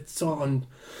 I saw on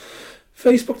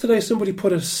Facebook today somebody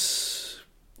put a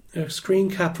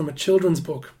screen cap from a children's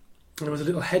book, and it was a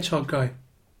little hedgehog guy,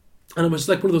 and it was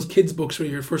like one of those kids books where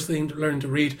you're first thing to learn to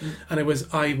read, and it was,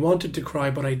 "I wanted to cry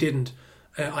but I didn't,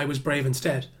 I was brave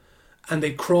instead," and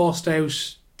they crossed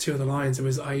out 2 of the lines. It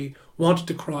was, "I wanted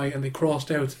to cry," and they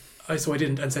crossed out, "so I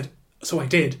didn't," and said, "so I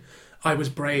did, I was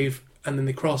brave," and then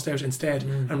they crossed out instead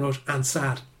and wrote, "and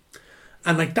sad."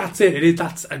 And like that's it. It is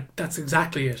that's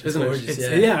exactly it, isn't gorgeous,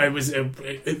 it?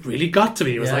 It really got to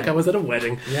me. It was like I was at a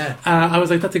wedding. Yeah. I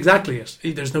was like, that's exactly it.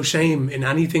 There's no shame in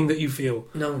anything that you feel.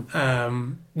 No.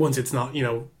 Once it's not,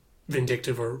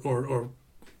 vindictive or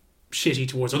shitty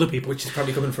towards other people, Which is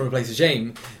probably coming from a place of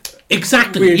shame.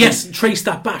 exactly. Weirdly. Yes, trace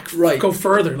that back. Right. Go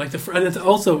further. And it's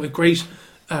also a great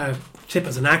tip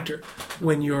as an actor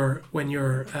when you're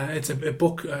it's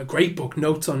a great book,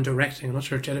 Notes on Directing. I'm not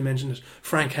sure if Jetta mentioned it.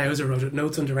 Frank Hauser wrote it,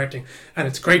 Notes on Directing, and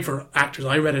it's great for actors.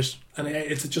 I read it, and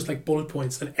it's just like bullet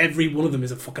points, and every one of them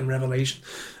is a fucking revelation.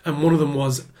 And one of them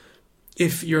was,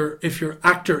 if your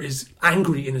actor is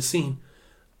angry in a scene,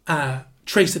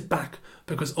 trace it back,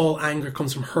 because all anger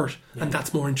comes from hurt, and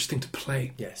that's more interesting to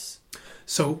play. Yes.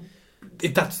 So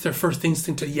if that's their first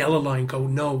instinct, to yell a line, go,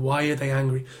 no, why are they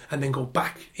angry? And then go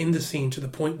back in the scene to the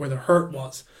point where the hurt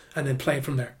was, and then play it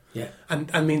from there. Yeah. And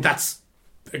I mean, that's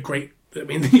a great,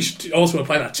 you should also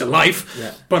apply that to life.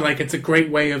 Yeah. But like, it's a great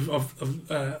way of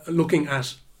looking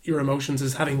at your emotions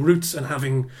as having roots and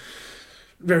having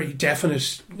very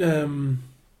definite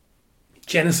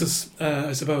genesis,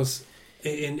 I suppose,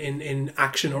 in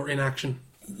action or inaction.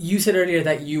 You said earlier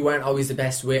that you weren't always the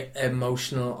best with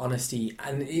emotional honesty,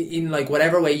 and in like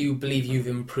whatever way you believe you've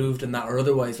improved in that or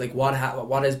otherwise, like what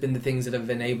has been the things that have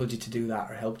enabled you to do that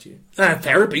or helped you?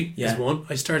 Therapy is one.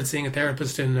 I started seeing a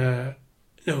therapist in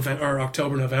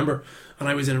October, November, and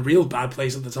I was in a real bad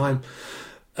place at the time.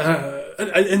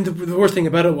 And the worst thing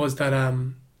about it was that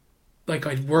like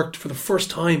I'd worked for the first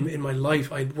time in my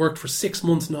life. I'd worked for 6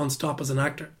 months non-stop as an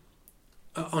actor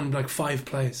on like 5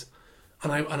 plays.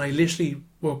 And I literally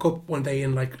woke up one day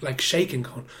and like shaking,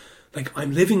 going, like,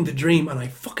 I'm living the dream and I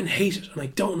fucking hate it and I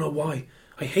don't know why.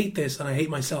 I hate this and I hate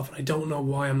myself and I don't know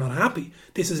why I'm not happy.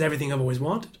 This is everything I've always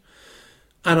wanted.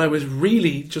 And I was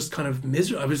really just kind of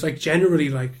miserable. I was like generally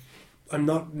like, I'm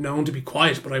not known to be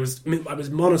quiet, but I was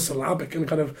monosyllabic and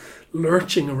kind of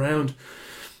lurching around.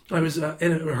 I was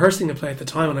rehearsing a play at the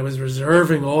time, and I was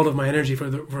reserving all of my energy for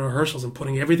rehearsals and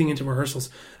putting everything into rehearsals,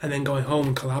 and then going home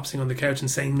and collapsing on the couch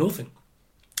and saying nothing.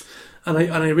 And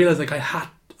I realized like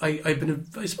I've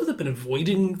been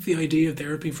avoiding the idea of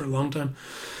therapy for a long time,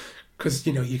 because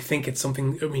you think it's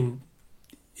something. I mean,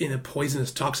 in a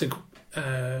poisonous, toxic,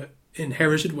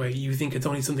 inherited way, you think it's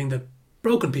only something that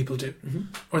broken people do,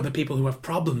 or the people who have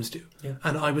problems do. Yeah.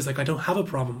 And I was like, I don't have a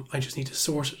problem. I just need to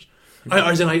sort it.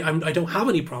 I don't have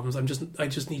any problems. I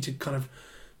just need to kind of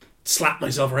slap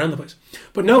myself around the place.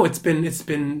 But no, it's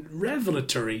been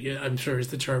revelatory, I'm sure is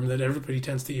the term that everybody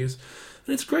tends to use,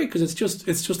 and it's great because it's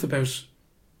just about.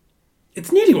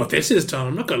 It's nearly what this is, Tom.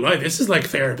 I'm not gonna lie. This is like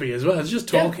therapy as well. It's just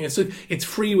talking. Yeah. It's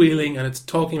freewheeling, and it's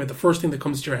talking about the first thing that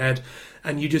comes to your head,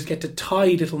 and you just get to tie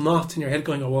little knots in your head,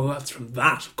 going, "Oh, well, that's from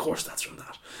that. Of course, that's from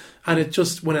that." And it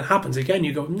just, when it happens again,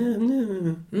 you go,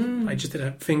 no. I just did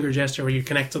a finger gesture where you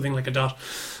connect something like a dot.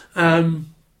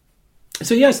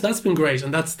 So yes, that's been great,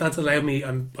 and that's allowed me.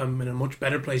 I'm in a much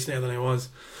better place now than I was,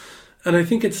 and I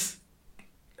think that's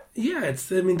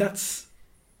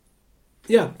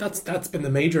been the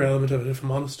major element of it, if I'm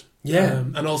honest. Yeah.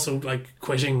 And also like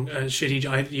quitting a shitty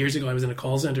job. Years ago I was in a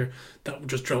call centre that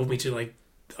just drove me to like,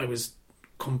 I was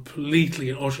completely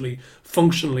and utterly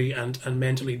functionally and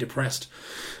mentally depressed.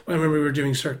 I remember we were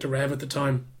doing Cirque de Rev at the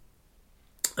time,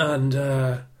 and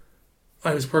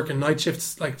I was working night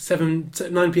shifts like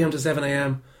 9 p.m. to 7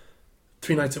 a.m.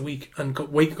 3 nights a week, and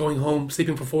going home,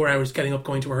 sleeping for 4 hours, getting up,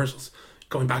 going to rehearsals,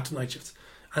 going back to night shifts.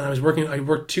 And I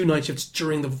worked 2 night shifts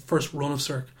during the first run of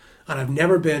Cirque, and I've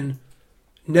never been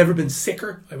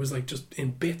sicker. I was like just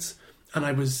in bits, and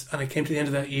I came to the end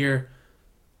of that year,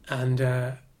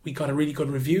 and we got a really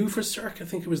good review for Cirque. I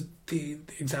think it was the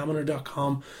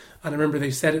Examiner.com, and I remember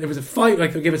they said it was a 5,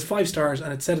 like they gave us 5 stars,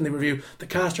 and it said in the review, the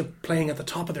cast are playing at the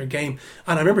top of their game.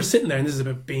 And I remember sitting there, and this is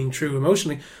about being true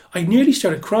emotionally, I nearly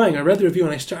started crying. I read the review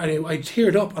and I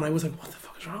teared up, and I was like, what the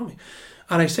fuck is wrong with me?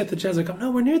 And I said to Jez, like, I'm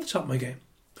nowhere near the top of my game.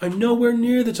 I'm nowhere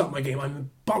near the top of my game.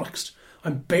 I'm bollocksed.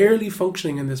 I'm barely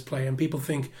functioning in this play, and people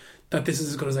think that this is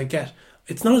as good as I get.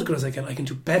 It's not as good as I get. I can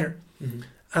do better. Mm-hmm.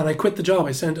 And I quit the job.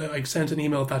 I sent an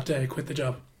email that day. I quit the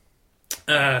job,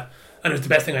 and it was the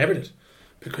best thing I ever did,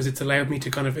 because it's allowed me to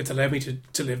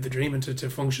live the dream and to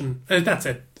function. And that's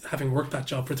it. Having worked that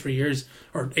job for 3 years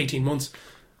or 18 months,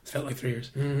 it felt like 3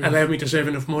 years. Mm-hmm. Allowed me to save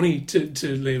enough money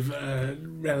to live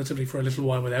relatively for a little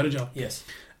while without a job. Yes.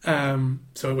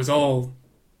 So it was all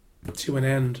to an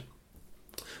end.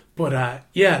 But I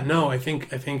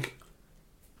think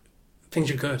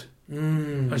things are good.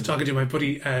 I was talking to my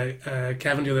buddy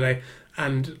Kevin the other day,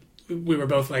 and we were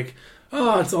both like,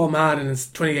 oh, it's all mad and it's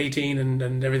 2018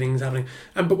 and everything's happening.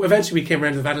 But eventually we came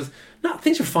around to the fact is, no,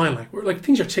 things are fine. Like we're like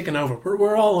things are ticking over.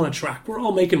 We're all on a track. We're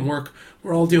all making work.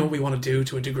 We're all doing what we want to do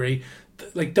to a degree.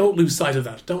 Like, don't lose sight of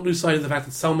that. Don't lose sight of the fact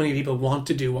that so many people want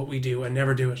to do what we do and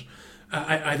never do it,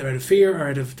 either out of fear or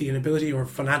out of the inability or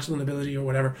financial inability or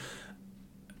whatever.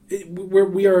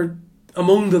 We are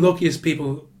among the luckiest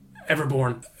people ever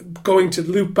born. Going to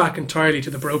loop back entirely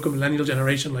to the broken millennial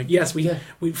generation, like, yes,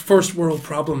 we first world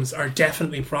problems are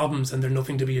definitely problems and they're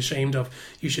nothing to be ashamed of.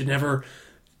 You should never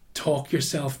talk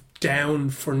yourself down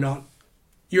for not...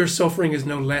 Your suffering is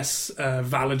no less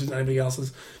valid than anybody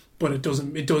else's, but it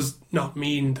does not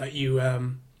mean that you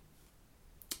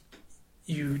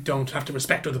don't have to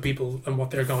respect other people and what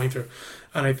they're going through.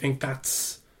 And I think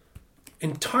that's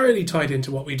entirely tied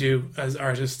into what we do as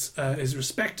artists, is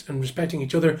respect and respecting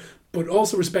each other, but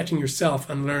also respecting yourself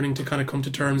and learning to kind of come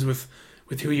to terms with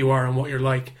who you are and what you're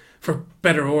like, for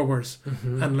better or worse,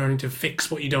 and learning to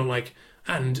fix what you don't like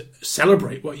and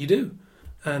celebrate what you do.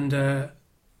 And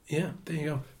yeah, there you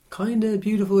go. Kind of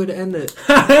beautiful way to end it.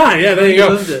 Yeah, there you go.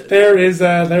 Loved it.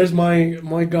 There's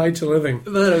my guide to living.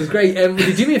 Man, it was great. Would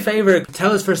you do me a favour?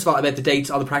 Tell us first of all about the dates,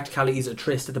 all the practicalities of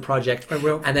Tryst at the project. I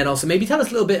will. And then also maybe tell us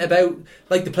a little bit about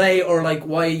like the play, or like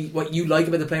what you like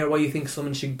about the play, or why you think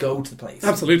someone should go to the place.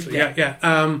 Absolutely,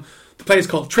 yeah. The play is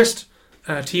called Tryst,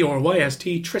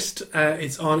 T-R-Y-S-T, Tryst.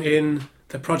 It's on in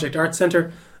the Project Arts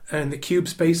Centre in the Cube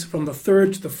space from the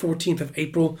 3rd to the 14th of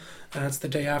April. It's the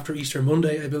day after Easter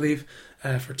Monday, I believe.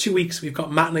 For 2 weeks, we've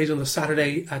got matinees on the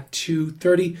Saturday at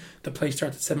 2:30. The play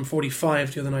starts at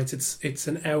 7:45. The other nights, it's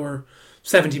an hour,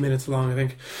 70 minutes long, I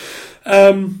think.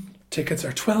 Tickets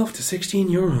are 12 to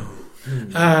 16 euro.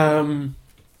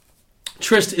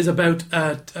 Tryst is about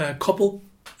a couple,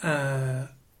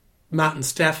 Matt and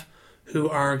Steph, who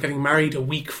are getting married a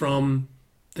week from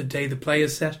the day the play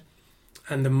is set,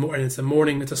 and it's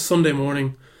a Sunday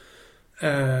morning.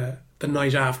 The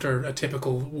night after a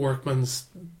typical workman's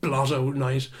blotto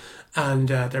night, and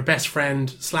their best friend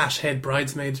 / head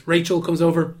bridesmaid Rachel comes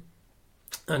over,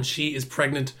 and she is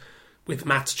pregnant with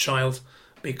Matt's child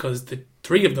because the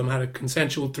three of them had a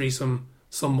consensual threesome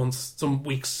some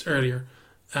weeks earlier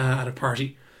at a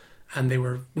party, and they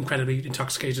were incredibly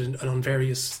intoxicated and on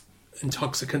various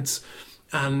intoxicants,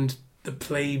 and the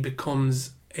play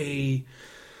becomes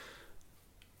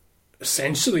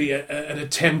essentially an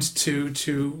attempt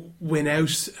to win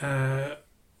out.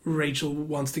 Rachel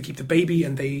wants to keep the baby,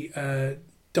 and they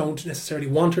don't necessarily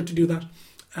want her to do that.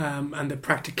 And the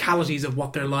practicalities of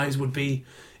what their lives would be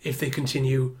if they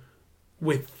continue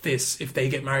with this, if they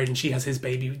get married and she has his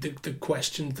baby. The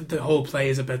question, the whole play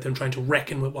is about them trying to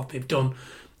reckon with what they've done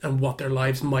and what their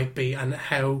lives might be, and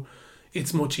how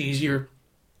it's much easier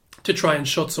to try and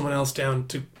shut someone else down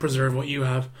to preserve what you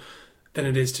have than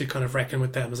it is to kind of reckon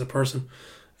with them as a person.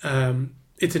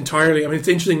 It's entirely... I mean, it's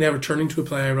interesting now returning to a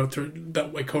play I wrote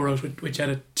that I co-wrote with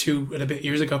Jenna 2 and a bit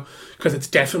years ago, because it's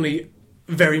definitely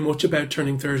very much about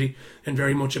turning 30 and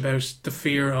very much about the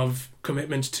fear of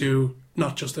commitment to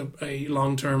not just a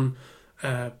long-term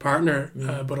partner,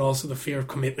 but also the fear of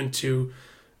commitment to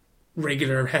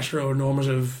regular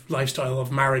heteronormative lifestyle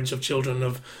of marriage, of children,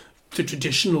 of the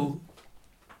traditional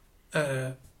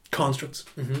constructs.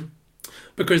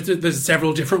 Because there's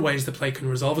several different ways the play can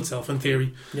resolve itself in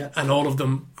theory, and all of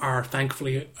them are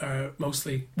thankfully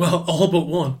mostly, well, all but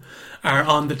one are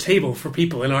on the table for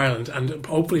people in Ireland, and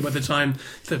hopefully by the time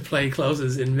the play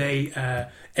closes in May,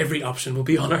 every option will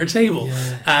be on our table.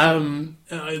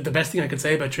 The best thing I can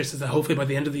say about Tryst is that hopefully by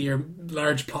the end of the year,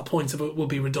 large plot points of it will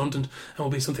be redundant and will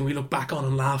be something we look back on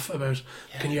and laugh about.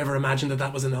 Can you ever imagine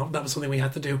that was something we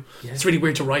had to do? It's really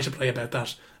weird to write a play about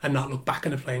that and not look back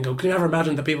on a play and go, can you ever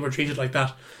imagine that people were treated like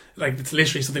that? Like, it's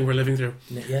literally something we're living through.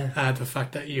 The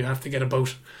fact that you have to get a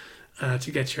boat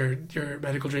to get your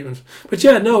medical treatment. But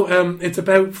it's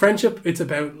about friendship, it's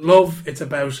about love, it's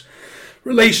about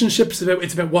relationships,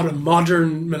 it's about what a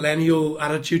modern millennial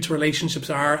attitude to relationships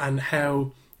are, and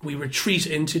how we retreat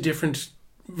into different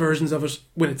versions of it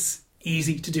when it's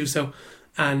easy to do so.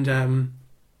 And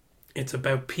it's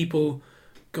about people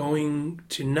going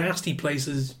to nasty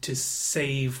places to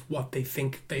save what they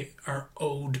think they are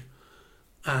owed.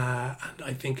 And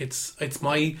I think it's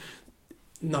my,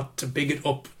 not to big it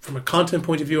up from a content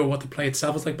point of view or what the play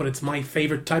itself is like, but it's my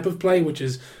favourite type of play, which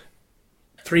is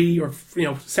 3 or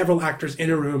several actors in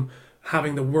a room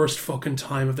having the worst fucking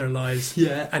time of their lives,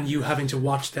 and you having to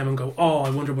watch them and go, oh, I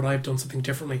wonder would I have done something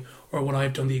differently, or would I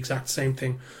have done the exact same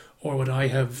thing, or would I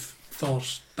have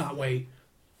thought that way.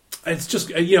 It's just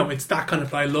it's that kind of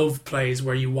play. I love plays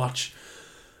where you watch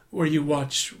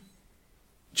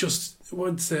just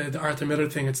what's the Arthur Miller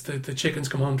thing? It's the chickens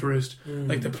come home to roost.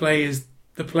 Like the play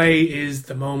is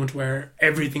the moment where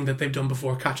everything that they've done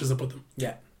before catches up with them.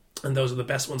 Yeah, and those are the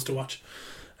best ones to watch,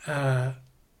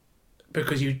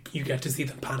 because you get to see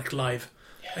them panic live,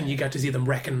 and you get to see them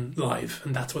reckon live,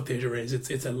 and that's what theatre is.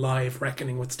 It's a live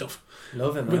reckoning with stuff.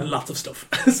 Love it, man. With lots of stuff.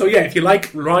 So yeah, if you like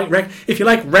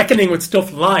reckoning with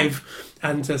stuff live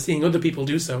and seeing other people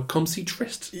do so, come see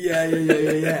Trist.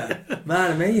 Yeah.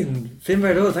 Man, amazing.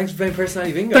 Finbarr Doyle, thanks for playing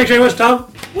Personality Bingo. Thanks very much,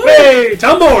 Tom. Hey,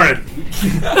 Tom Moran.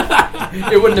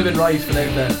 It wouldn't have been right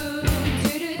without that.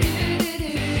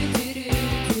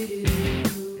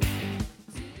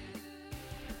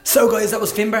 So guys, that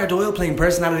was Finbarr Doyle playing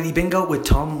Personality Bingo with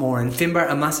Tom Moran.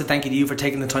 Finbarr, a massive thank you to you for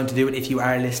taking the time to do it. If you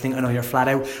are listening, I know you're flat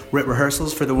out. We're at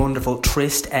rehearsals for the wonderful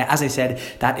Trist. As I said,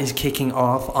 that is kicking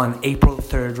off on April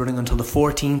 3rd, running until the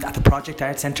 14th at the Project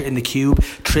Art Centre in the Cube.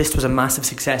 Trist was a massive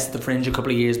success at the Fringe a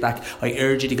couple of years back. I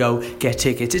urge you to go get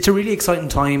tickets. It's a really exciting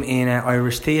time in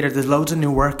Irish theatre. There's loads of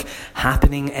new work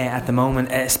happening at the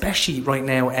moment, especially right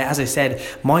now. As I said,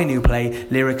 my new play,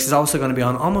 Lyrics, is also going to be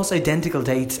on almost identical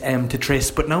dates to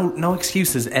Trist, but no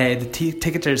excuses. The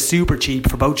tickets are super cheap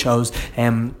for both shows.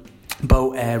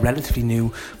 Both relatively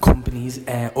new companies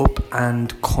up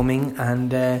and coming,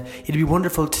 and it'd be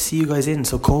wonderful to see you guys in.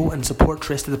 So go and support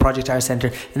Trist at the Project Art Centre,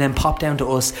 and then pop down to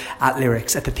us at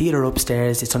Lyrics at the theatre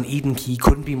upstairs. It's on Eden Quay,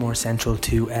 couldn't be more central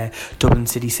to Dublin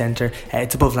City Centre.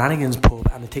 It's above Lanigan's pub,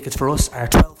 and the tickets for us are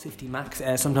 $12.50 max.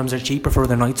 Sometimes they're cheaper for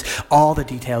other nights. All the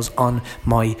details on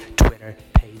my Twitter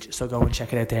page, so go and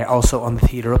check it out there. Also on the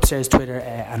Theatre Upstairs Twitter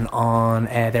and on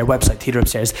their website,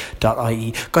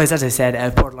 theatreupstairs.ie. Guys, as I said,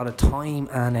 I've put a lot of time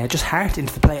and just heart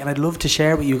into the play, and I'd love to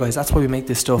share with you guys. That's why we make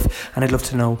this stuff, and I'd love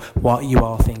to know what you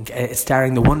all think. It's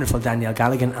starring the wonderful Danielle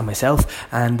Galligan and myself,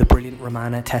 and the brilliant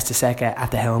Romana Testaseca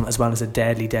at the helm, as well as a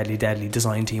deadly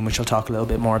design team, which I'll talk a little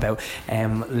bit more about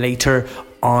later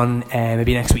on,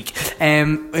 maybe next week.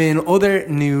 In other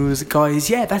news, guys,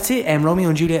 yeah, that's it. Romeo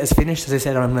and Juliet is finished. As I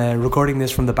said, I'm recording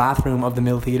this from the bathroom of the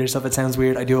Mill Theatre, so if it sounds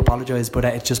weird, I do apologise, but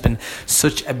it's just been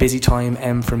such a busy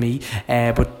time for me.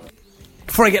 But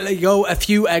before I let you go, a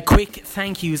few quick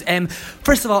thank yous.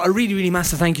 First of all, a really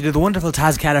massive thank you to the wonderful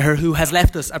Taz Kelleher, who has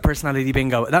left us at Personality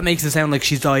Bingo. That makes it sound like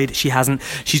she's died. She hasn't.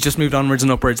 She's just moved onwards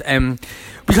and upwards.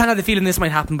 We kind of had the feeling this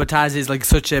might happen, but Taz is like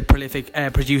such a prolific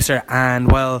producer, and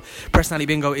well, Personality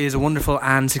Bingo is a wonderful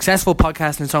and successful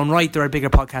podcast in its own right. There are bigger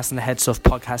podcasts in the Head Stuff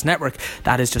Podcast Network.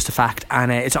 That is just a fact,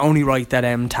 and it's only right that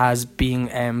Taz,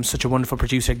 being such a wonderful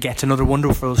producer, gets another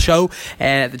wonderful show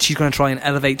that she's going to try and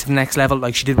elevate to the next level,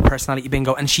 like she did with Personality Bingo.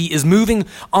 And she is moving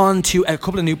on to a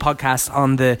couple of new podcasts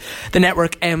on the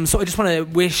network. So I just want to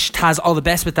wish Taz all the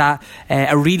best with that.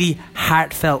 A really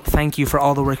heartfelt thank you for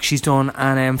all the work she's done,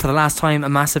 and for the last time,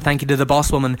 a massive thank you to the boss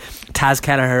woman, Taz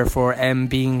Kelleher, for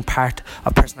being part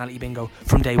of Personality Bingo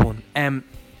from day one.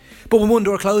 But when one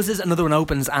door closes, another one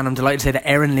opens, and I'm delighted to say that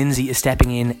Erin Lindsay is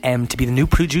stepping in to be the new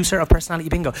producer of Personality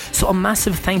Bingo. So a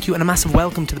massive thank you and a massive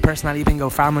welcome to the Personality Bingo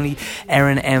family.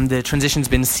 Erin, the transition's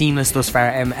been seamless thus far.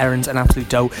 Erin's an absolute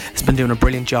doe, has been doing a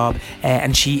brilliant job,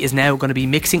 and she is now going to be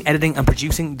mixing, editing and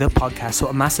producing the podcast. So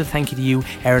a massive thank you to you,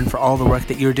 Erin, for all the work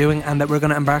that you're doing and that we're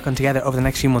going to embark on together over the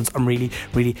next few months. I'm really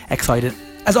excited.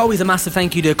 As always, a massive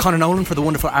thank you to Conor Nolan for the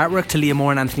wonderful artwork, to Leah Moore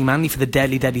and Anthony Manley for the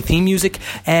deadly theme music,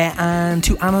 and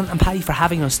to Alan and Paddy for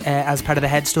having us as part of the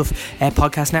Head Stuff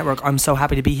Podcast Network. I'm so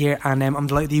happy to be here, and I'm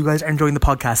delighted that you guys are enjoying the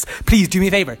podcast. Please do me a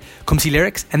favour, come see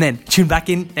Lyrics, and then tune back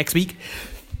in next week.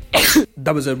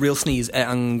 That was a real sneeze.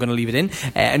 I'm going to leave it in,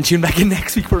 and tune back in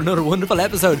next week for another wonderful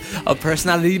episode of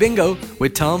Personality Bingo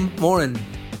with Tom Moran.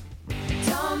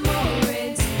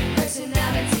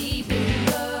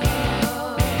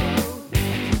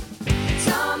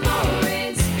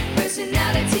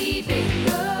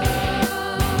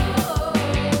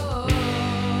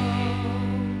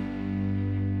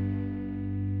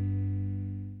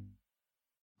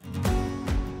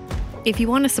 If you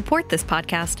want to support this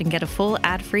podcast and get a full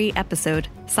ad-free episode,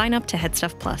 sign up to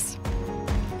Headstuff Plus.